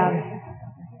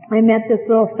I met this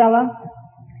little fella,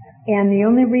 and the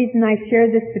only reason I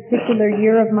share this particular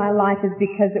year of my life is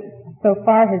because it so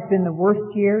far has been the worst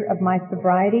year of my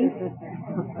sobriety.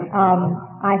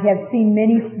 I have seen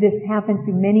this happen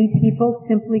to many people,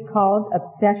 simply called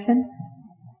obsession.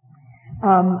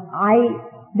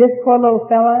 This poor little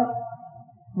fella,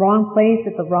 wrong place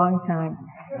at the wrong time.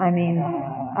 I mean,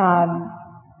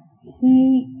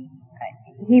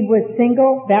 he was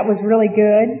single. That was really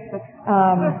good.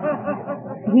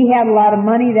 He had a lot of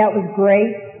money. That was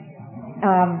great.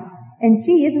 And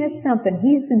gee, isn't it something?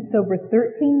 He's been sober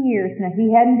 13 years. Now,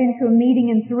 he hadn't been to a meeting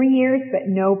in 3 years, but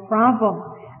no problem.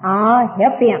 I'll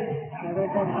help him.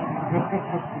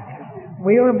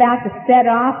 We were about to set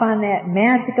off on that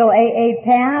magical AA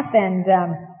path, and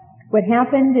what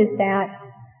happened is that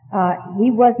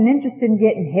he wasn't interested in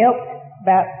getting helped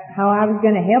about how I was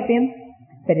going to help him,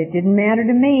 but it didn't matter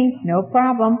to me. No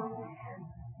problem.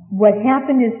 What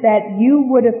happened is that you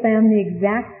would have found the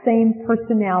exact same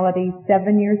personality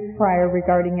 7 years prior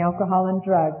regarding alcohol and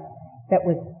drugs that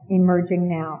was emerging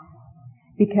now.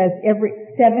 Because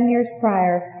 7 years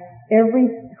prior, every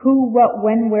who, what,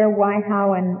 when, where, why,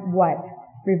 how, and what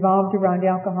revolved around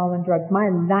alcohol and drugs. My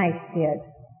life did.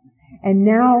 And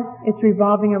now it's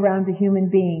revolving around a human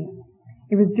being.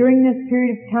 It was during this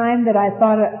period of time that I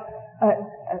thought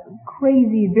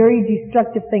crazy, very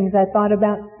destructive things. I thought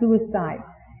about suicide.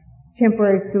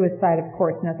 Temporary suicide, of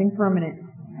course, nothing permanent.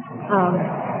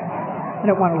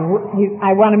 I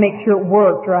want to make sure it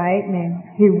worked, right? And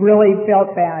he really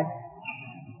felt bad.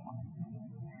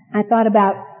 I thought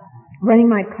about running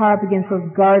my car up against those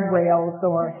guardrails,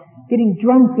 or getting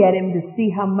drunk at him to see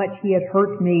how much he had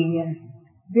hurt me, and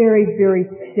very, very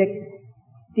sick,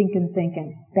 stinking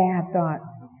thinking, bad thoughts.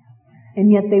 And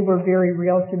yet they were very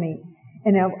real to me.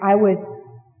 And I was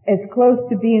as close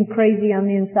to being crazy on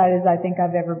the inside as I think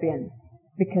I've ever been,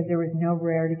 because there was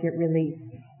nowhere to get relief.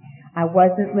 I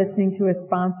wasn't listening to a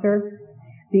sponsor.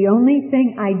 The only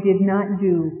thing I did not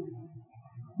do,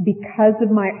 because of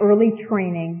my early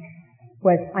training,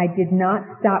 was I did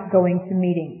not stop going to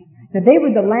meetings. Now they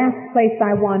were the last place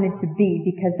I wanted to be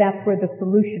because that's where the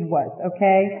solution was,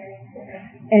 okay?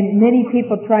 And many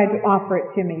people tried to offer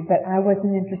it to me, but I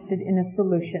wasn't interested in a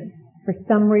solution. For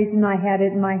some reason I had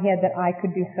it in my head that I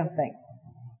could do something.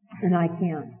 And I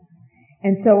can't.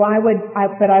 And so I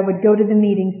would go to the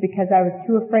meetings because I was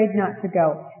too afraid not to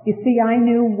go. You see, I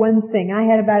knew one thing. I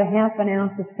had about a half an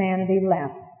ounce of sanity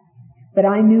left. But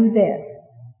I knew this,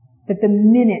 that the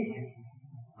minute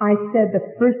I said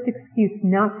the first excuse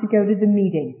not to go to the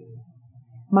meeting,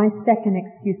 my second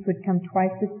excuse would come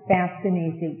twice as fast and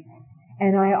easy.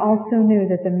 And I also knew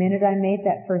that the minute I made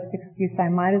that first excuse, I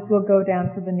might as well go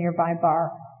down to the nearby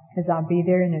bar, because I'll be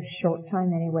there in a short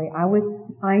time anyway.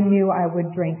 I knew I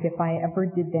would drink if I ever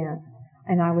did that.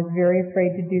 And I was very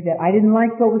afraid to do that. I didn't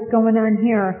like what was going on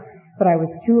here, but I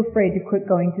was too afraid to quit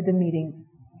going to the meetings.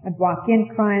 I'd walk in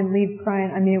crying, leave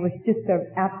crying. I mean, it was just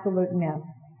an absolute mess.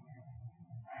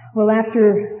 Well,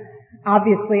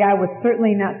 obviously I was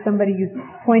certainly not somebody who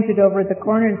pointed over at the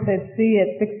corner and said, see,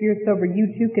 at 6 years sober,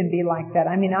 you too can be like that.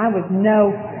 I mean, I was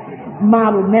no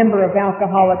model member of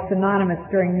Alcoholics Anonymous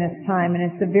during this time, and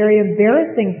it's a very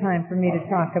embarrassing time for me to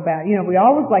talk about. You know, we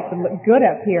always like to look good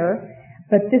up here,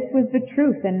 but this was the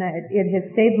truth, and it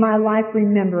has saved my life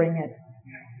remembering it.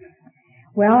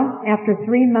 Well, after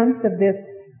 3 months of this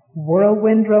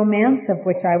whirlwind romance, of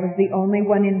which I was the only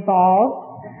one involved,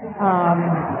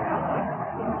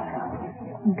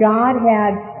 God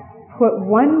had put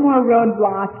one more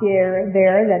roadblock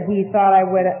there that he thought I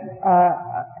would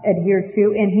adhere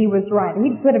to, and he was right.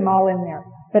 He'd put them all in there,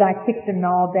 but I kicked them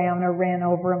all down or ran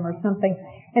over them or something.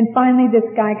 And finally this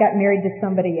guy got married to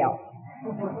somebody else.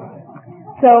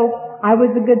 So I was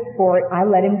a good sport. I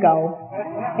let him go.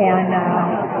 And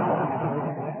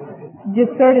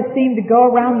just sort of seemed to go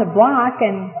around the block,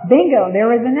 and bingo, there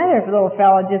was another little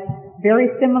fellow, just very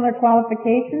similar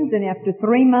qualifications, and after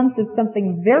 3 months of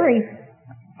something very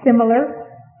similar,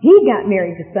 he got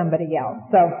married to somebody else.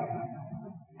 So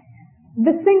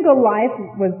the single life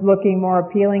was looking more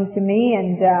appealing to me,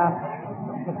 and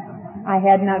I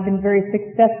had not been very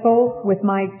successful with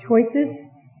my choices,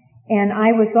 and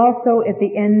I was also at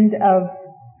the end of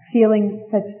feeling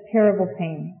such terrible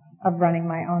pain of running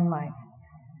my own life.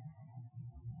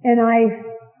 And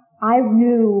I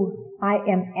knew I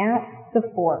am at the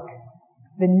fork.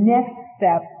 The next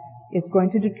step is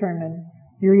going to determine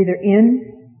you're either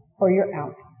in or you're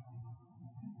out.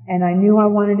 And I knew I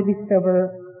wanted to be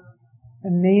sober a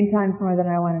million times more than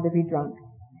I wanted to be drunk.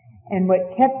 And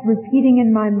what kept repeating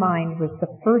in my mind was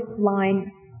the first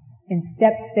line in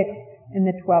step 6 in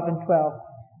the 12 and 12.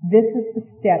 This is the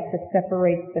step that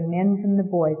separates the men from the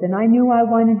boys. And I knew I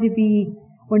wanted to be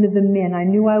one of the men. I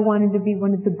knew I wanted to be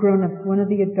one of the grown-ups, one of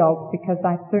the adults, because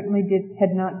I certainly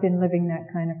had not been living that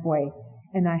kind of way.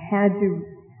 And I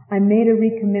made a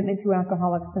recommitment to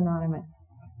Alcoholics Anonymous.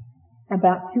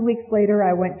 About 2 weeks later,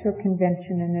 I went to a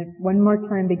convention, and it one more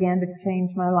time began to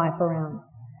change my life around.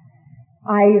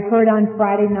 I heard on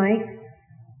Friday night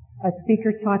a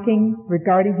speaker talking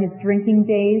regarding his drinking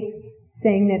days,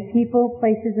 saying that people,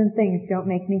 places, and things don't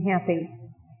make me happy.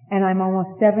 And I'm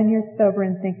almost 7 years sober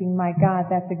and thinking, my God,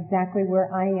 that's exactly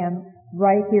where I am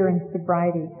right here in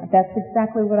sobriety. That's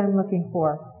exactly what I'm looking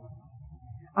for.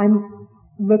 I'm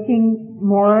looking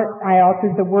more, I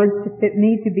altered the words to fit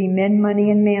me, to be men,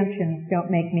 money, and mansions don't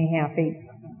make me happy.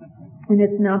 And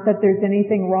it's not that there's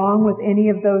anything wrong with any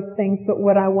of those things, but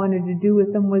what I wanted to do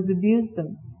with them was abuse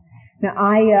them. Now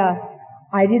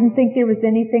I didn't think there was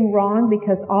anything wrong,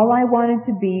 because all I wanted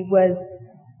to be was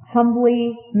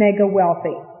humbly mega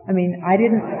wealthy. I mean, I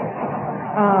didn't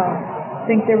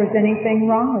think there was anything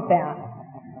wrong with that.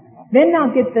 Then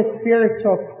I'll get the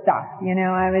spiritual stuff, you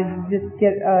know, I would just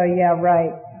get, oh yeah,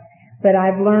 right. But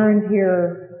I've learned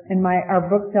here, and our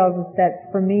book tells us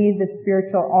that for me, the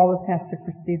spiritual always has to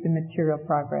precede the material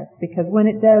progress, because when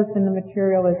it does, then the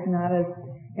material is not as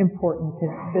important.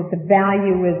 The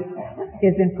value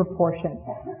is in proportion.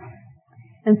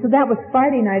 And so that was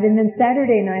Friday night, and then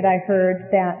Saturday night I heard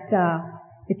that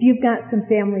if you've got some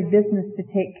family business to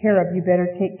take care of, you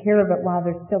better take care of it while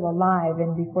they're still alive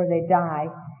and before they die.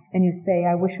 And you say,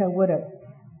 I wish I would have.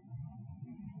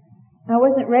 I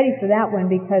wasn't ready for that one,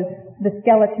 because the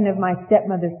skeleton of my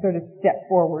stepmother sort of stepped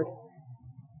forward.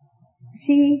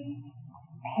 She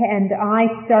and I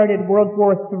started World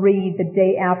War III the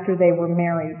day after they were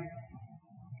married.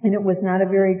 And it was not a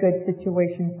very good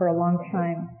situation for a long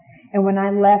time. And when I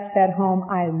left that home,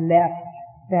 I left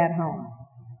that home.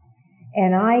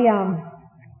 And I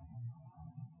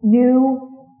knew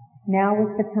now was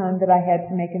the time that I had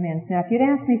to make amends. Now, if you'd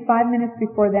asked me 5 minutes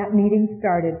before that meeting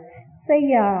started, say,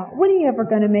 when are you ever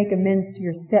going to make amends to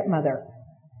your stepmother?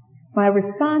 my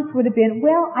response would have been,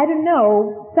 well, I don't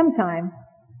know, sometime.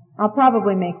 I'll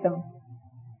probably make them.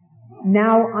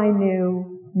 Now I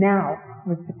knew now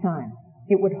was the time.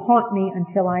 It would haunt me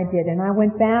until I did. And I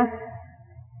went back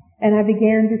and I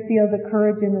began to feel the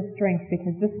courage and the strength,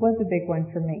 because this was a big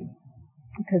one for me.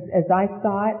 Because as I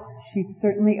saw it, she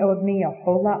certainly owed me a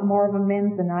whole lot more of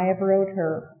amends than I ever owed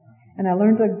her. And I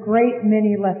learned a great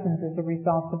many lessons as a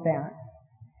result of that.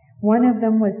 One of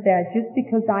them was that just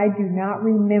because I do not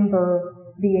remember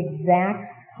the exact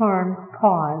harms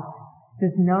caused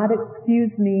does not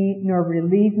excuse me nor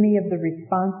relieve me of the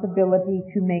responsibility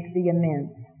to make the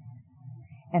amends.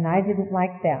 And I didn't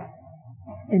like that.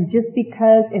 And just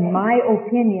because, in my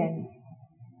opinion,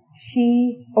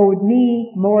 she owed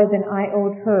me more than I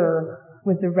owed her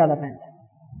was irrelevant.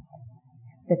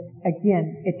 That,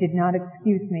 again, it did not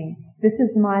excuse me. This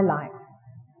is my life.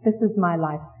 This is my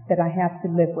life that I have to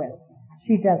live with.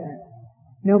 She doesn't.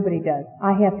 Nobody does.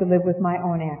 I have to live with my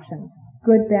own actions,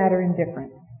 good, bad, or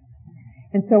indifferent.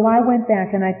 And so I went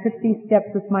back and I took these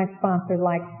steps with my sponsor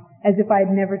like as if I'd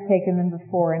never taken them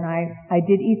before. And I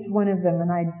did each one of them,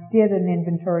 and I did an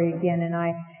inventory again, and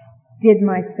I did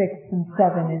my 6 and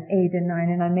 7 and 8 and 9,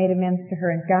 and I made amends to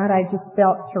her. And God, I just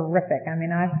felt terrific. I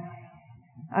mean,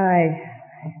 I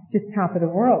just top of the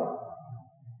world.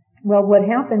 Well, what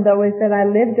happened though is that I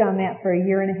lived on that for a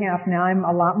year and a half. Now I'm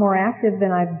a lot more active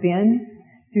than I've been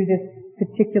through this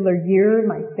particular year,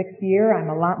 my 6th year. I'm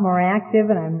a lot more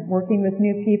active, and I'm working with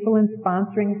new people and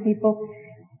sponsoring people.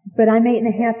 But I'm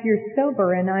 8.5 years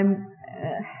sober, and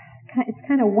it's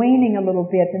kind of waning a little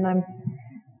bit, and I'm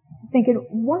thinking,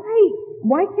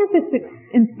 why can't this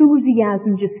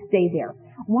enthusiasm just stay there?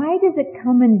 Why does it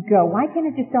come and go? Why can't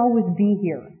it just always be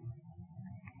here?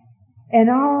 And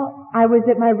I was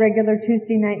at my regular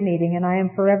Tuesday night meeting, and I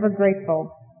am forever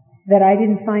grateful that I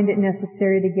didn't find it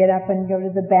necessary to get up and go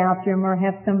to the bathroom or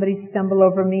have somebody stumble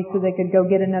over me so they could go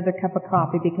get another cup of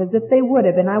coffee, because if they would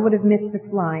have, and I would have missed this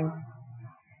line,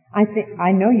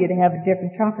 I know you'd have a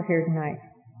different talker here tonight,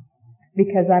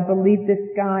 because I believe this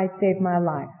guy saved my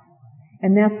life.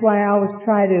 And that's why I always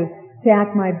try to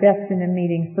act my best in a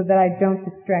meeting, so that I don't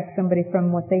distract somebody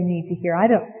from what they need to hear. I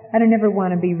don't ever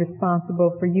want to be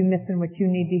responsible for you missing what you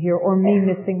need to hear or me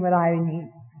missing what I need.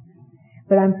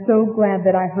 But I'm so glad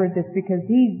that I heard this, because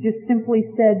he just simply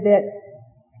said that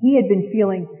he had been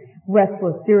feeling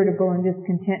restless, irritable, and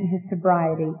discontent in his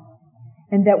sobriety.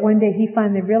 And that one day he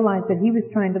finally realized that he was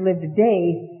trying to live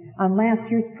today on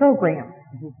last year's program.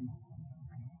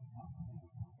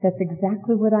 That's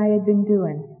exactly what I had been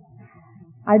doing.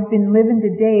 I'd been living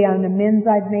today on amends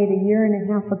I'd made a year and a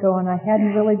half ago, and I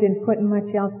hadn't really been putting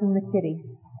much else in the kitty.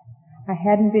 I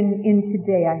hadn't been in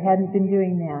today. I hadn't been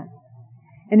doing that.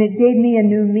 And it gave me a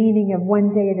new meaning of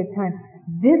one day at a time.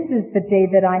 This is the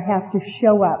day that I have to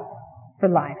show up for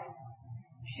life.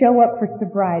 Show up for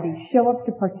sobriety. Show up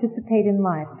to participate in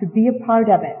life, to be a part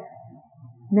of it.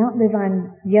 Not live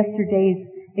on yesterday's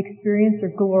experience or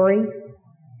glory.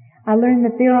 I learned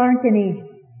that there aren't any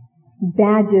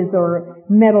badges or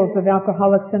medals of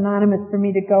Alcoholics Anonymous for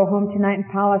me to go home tonight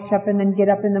and polish up and then get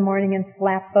up in the morning and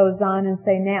slap those on and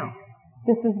say, now,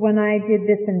 this is when I did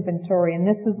this inventory, and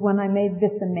this is when I made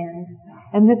this amend.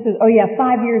 And this is,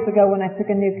 5 years ago when I took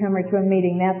a newcomer to a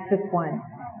meeting, that's this one.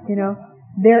 You know,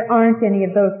 there aren't any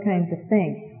of those kinds of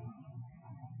things.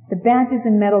 The badges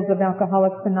and medals of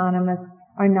Alcoholics Anonymous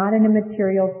are not in a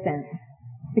material sense,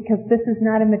 because this is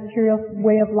not a material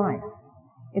way of life.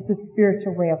 It's a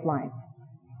spiritual way of life.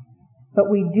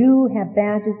 But we do have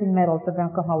badges and medals of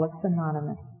Alcoholics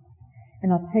Anonymous.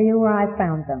 And I'll tell you where I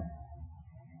found them.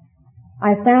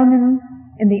 I found them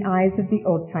in the eyes of the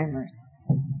old-timers.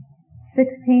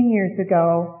 16 years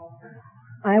ago,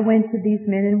 I went to these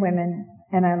men and women,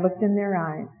 and I looked in their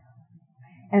eyes.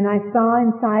 And I saw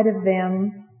inside of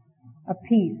them a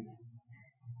peace.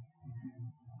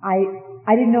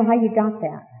 I didn't know how you got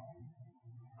that.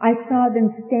 I saw them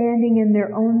standing in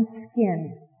their own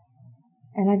skin.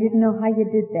 And I didn't know how you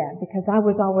did that, because I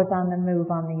was always on the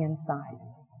move on the inside.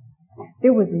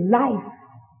 There was life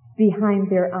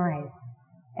behind their eyes.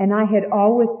 And I had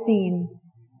always seen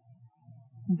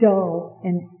dull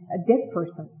and a dead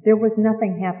person. There was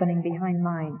nothing happening behind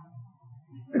mine.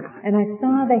 And I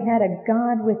saw they had a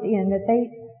God within, that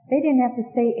they didn't have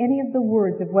to say any of the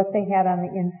words of what they had on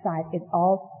the inside. It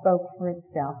all spoke for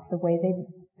itself, the way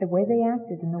they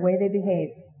acted and the way they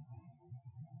behaved.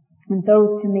 And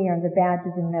those to me are the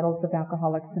badges and medals of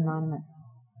Alcoholics Anonymous.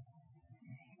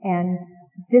 And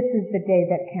this is the day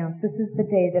that counts. This is the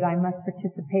day that I must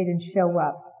participate and show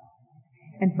up.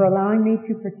 And for allowing me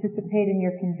to participate in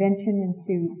your convention and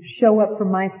to show up for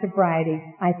my sobriety,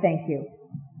 I thank you.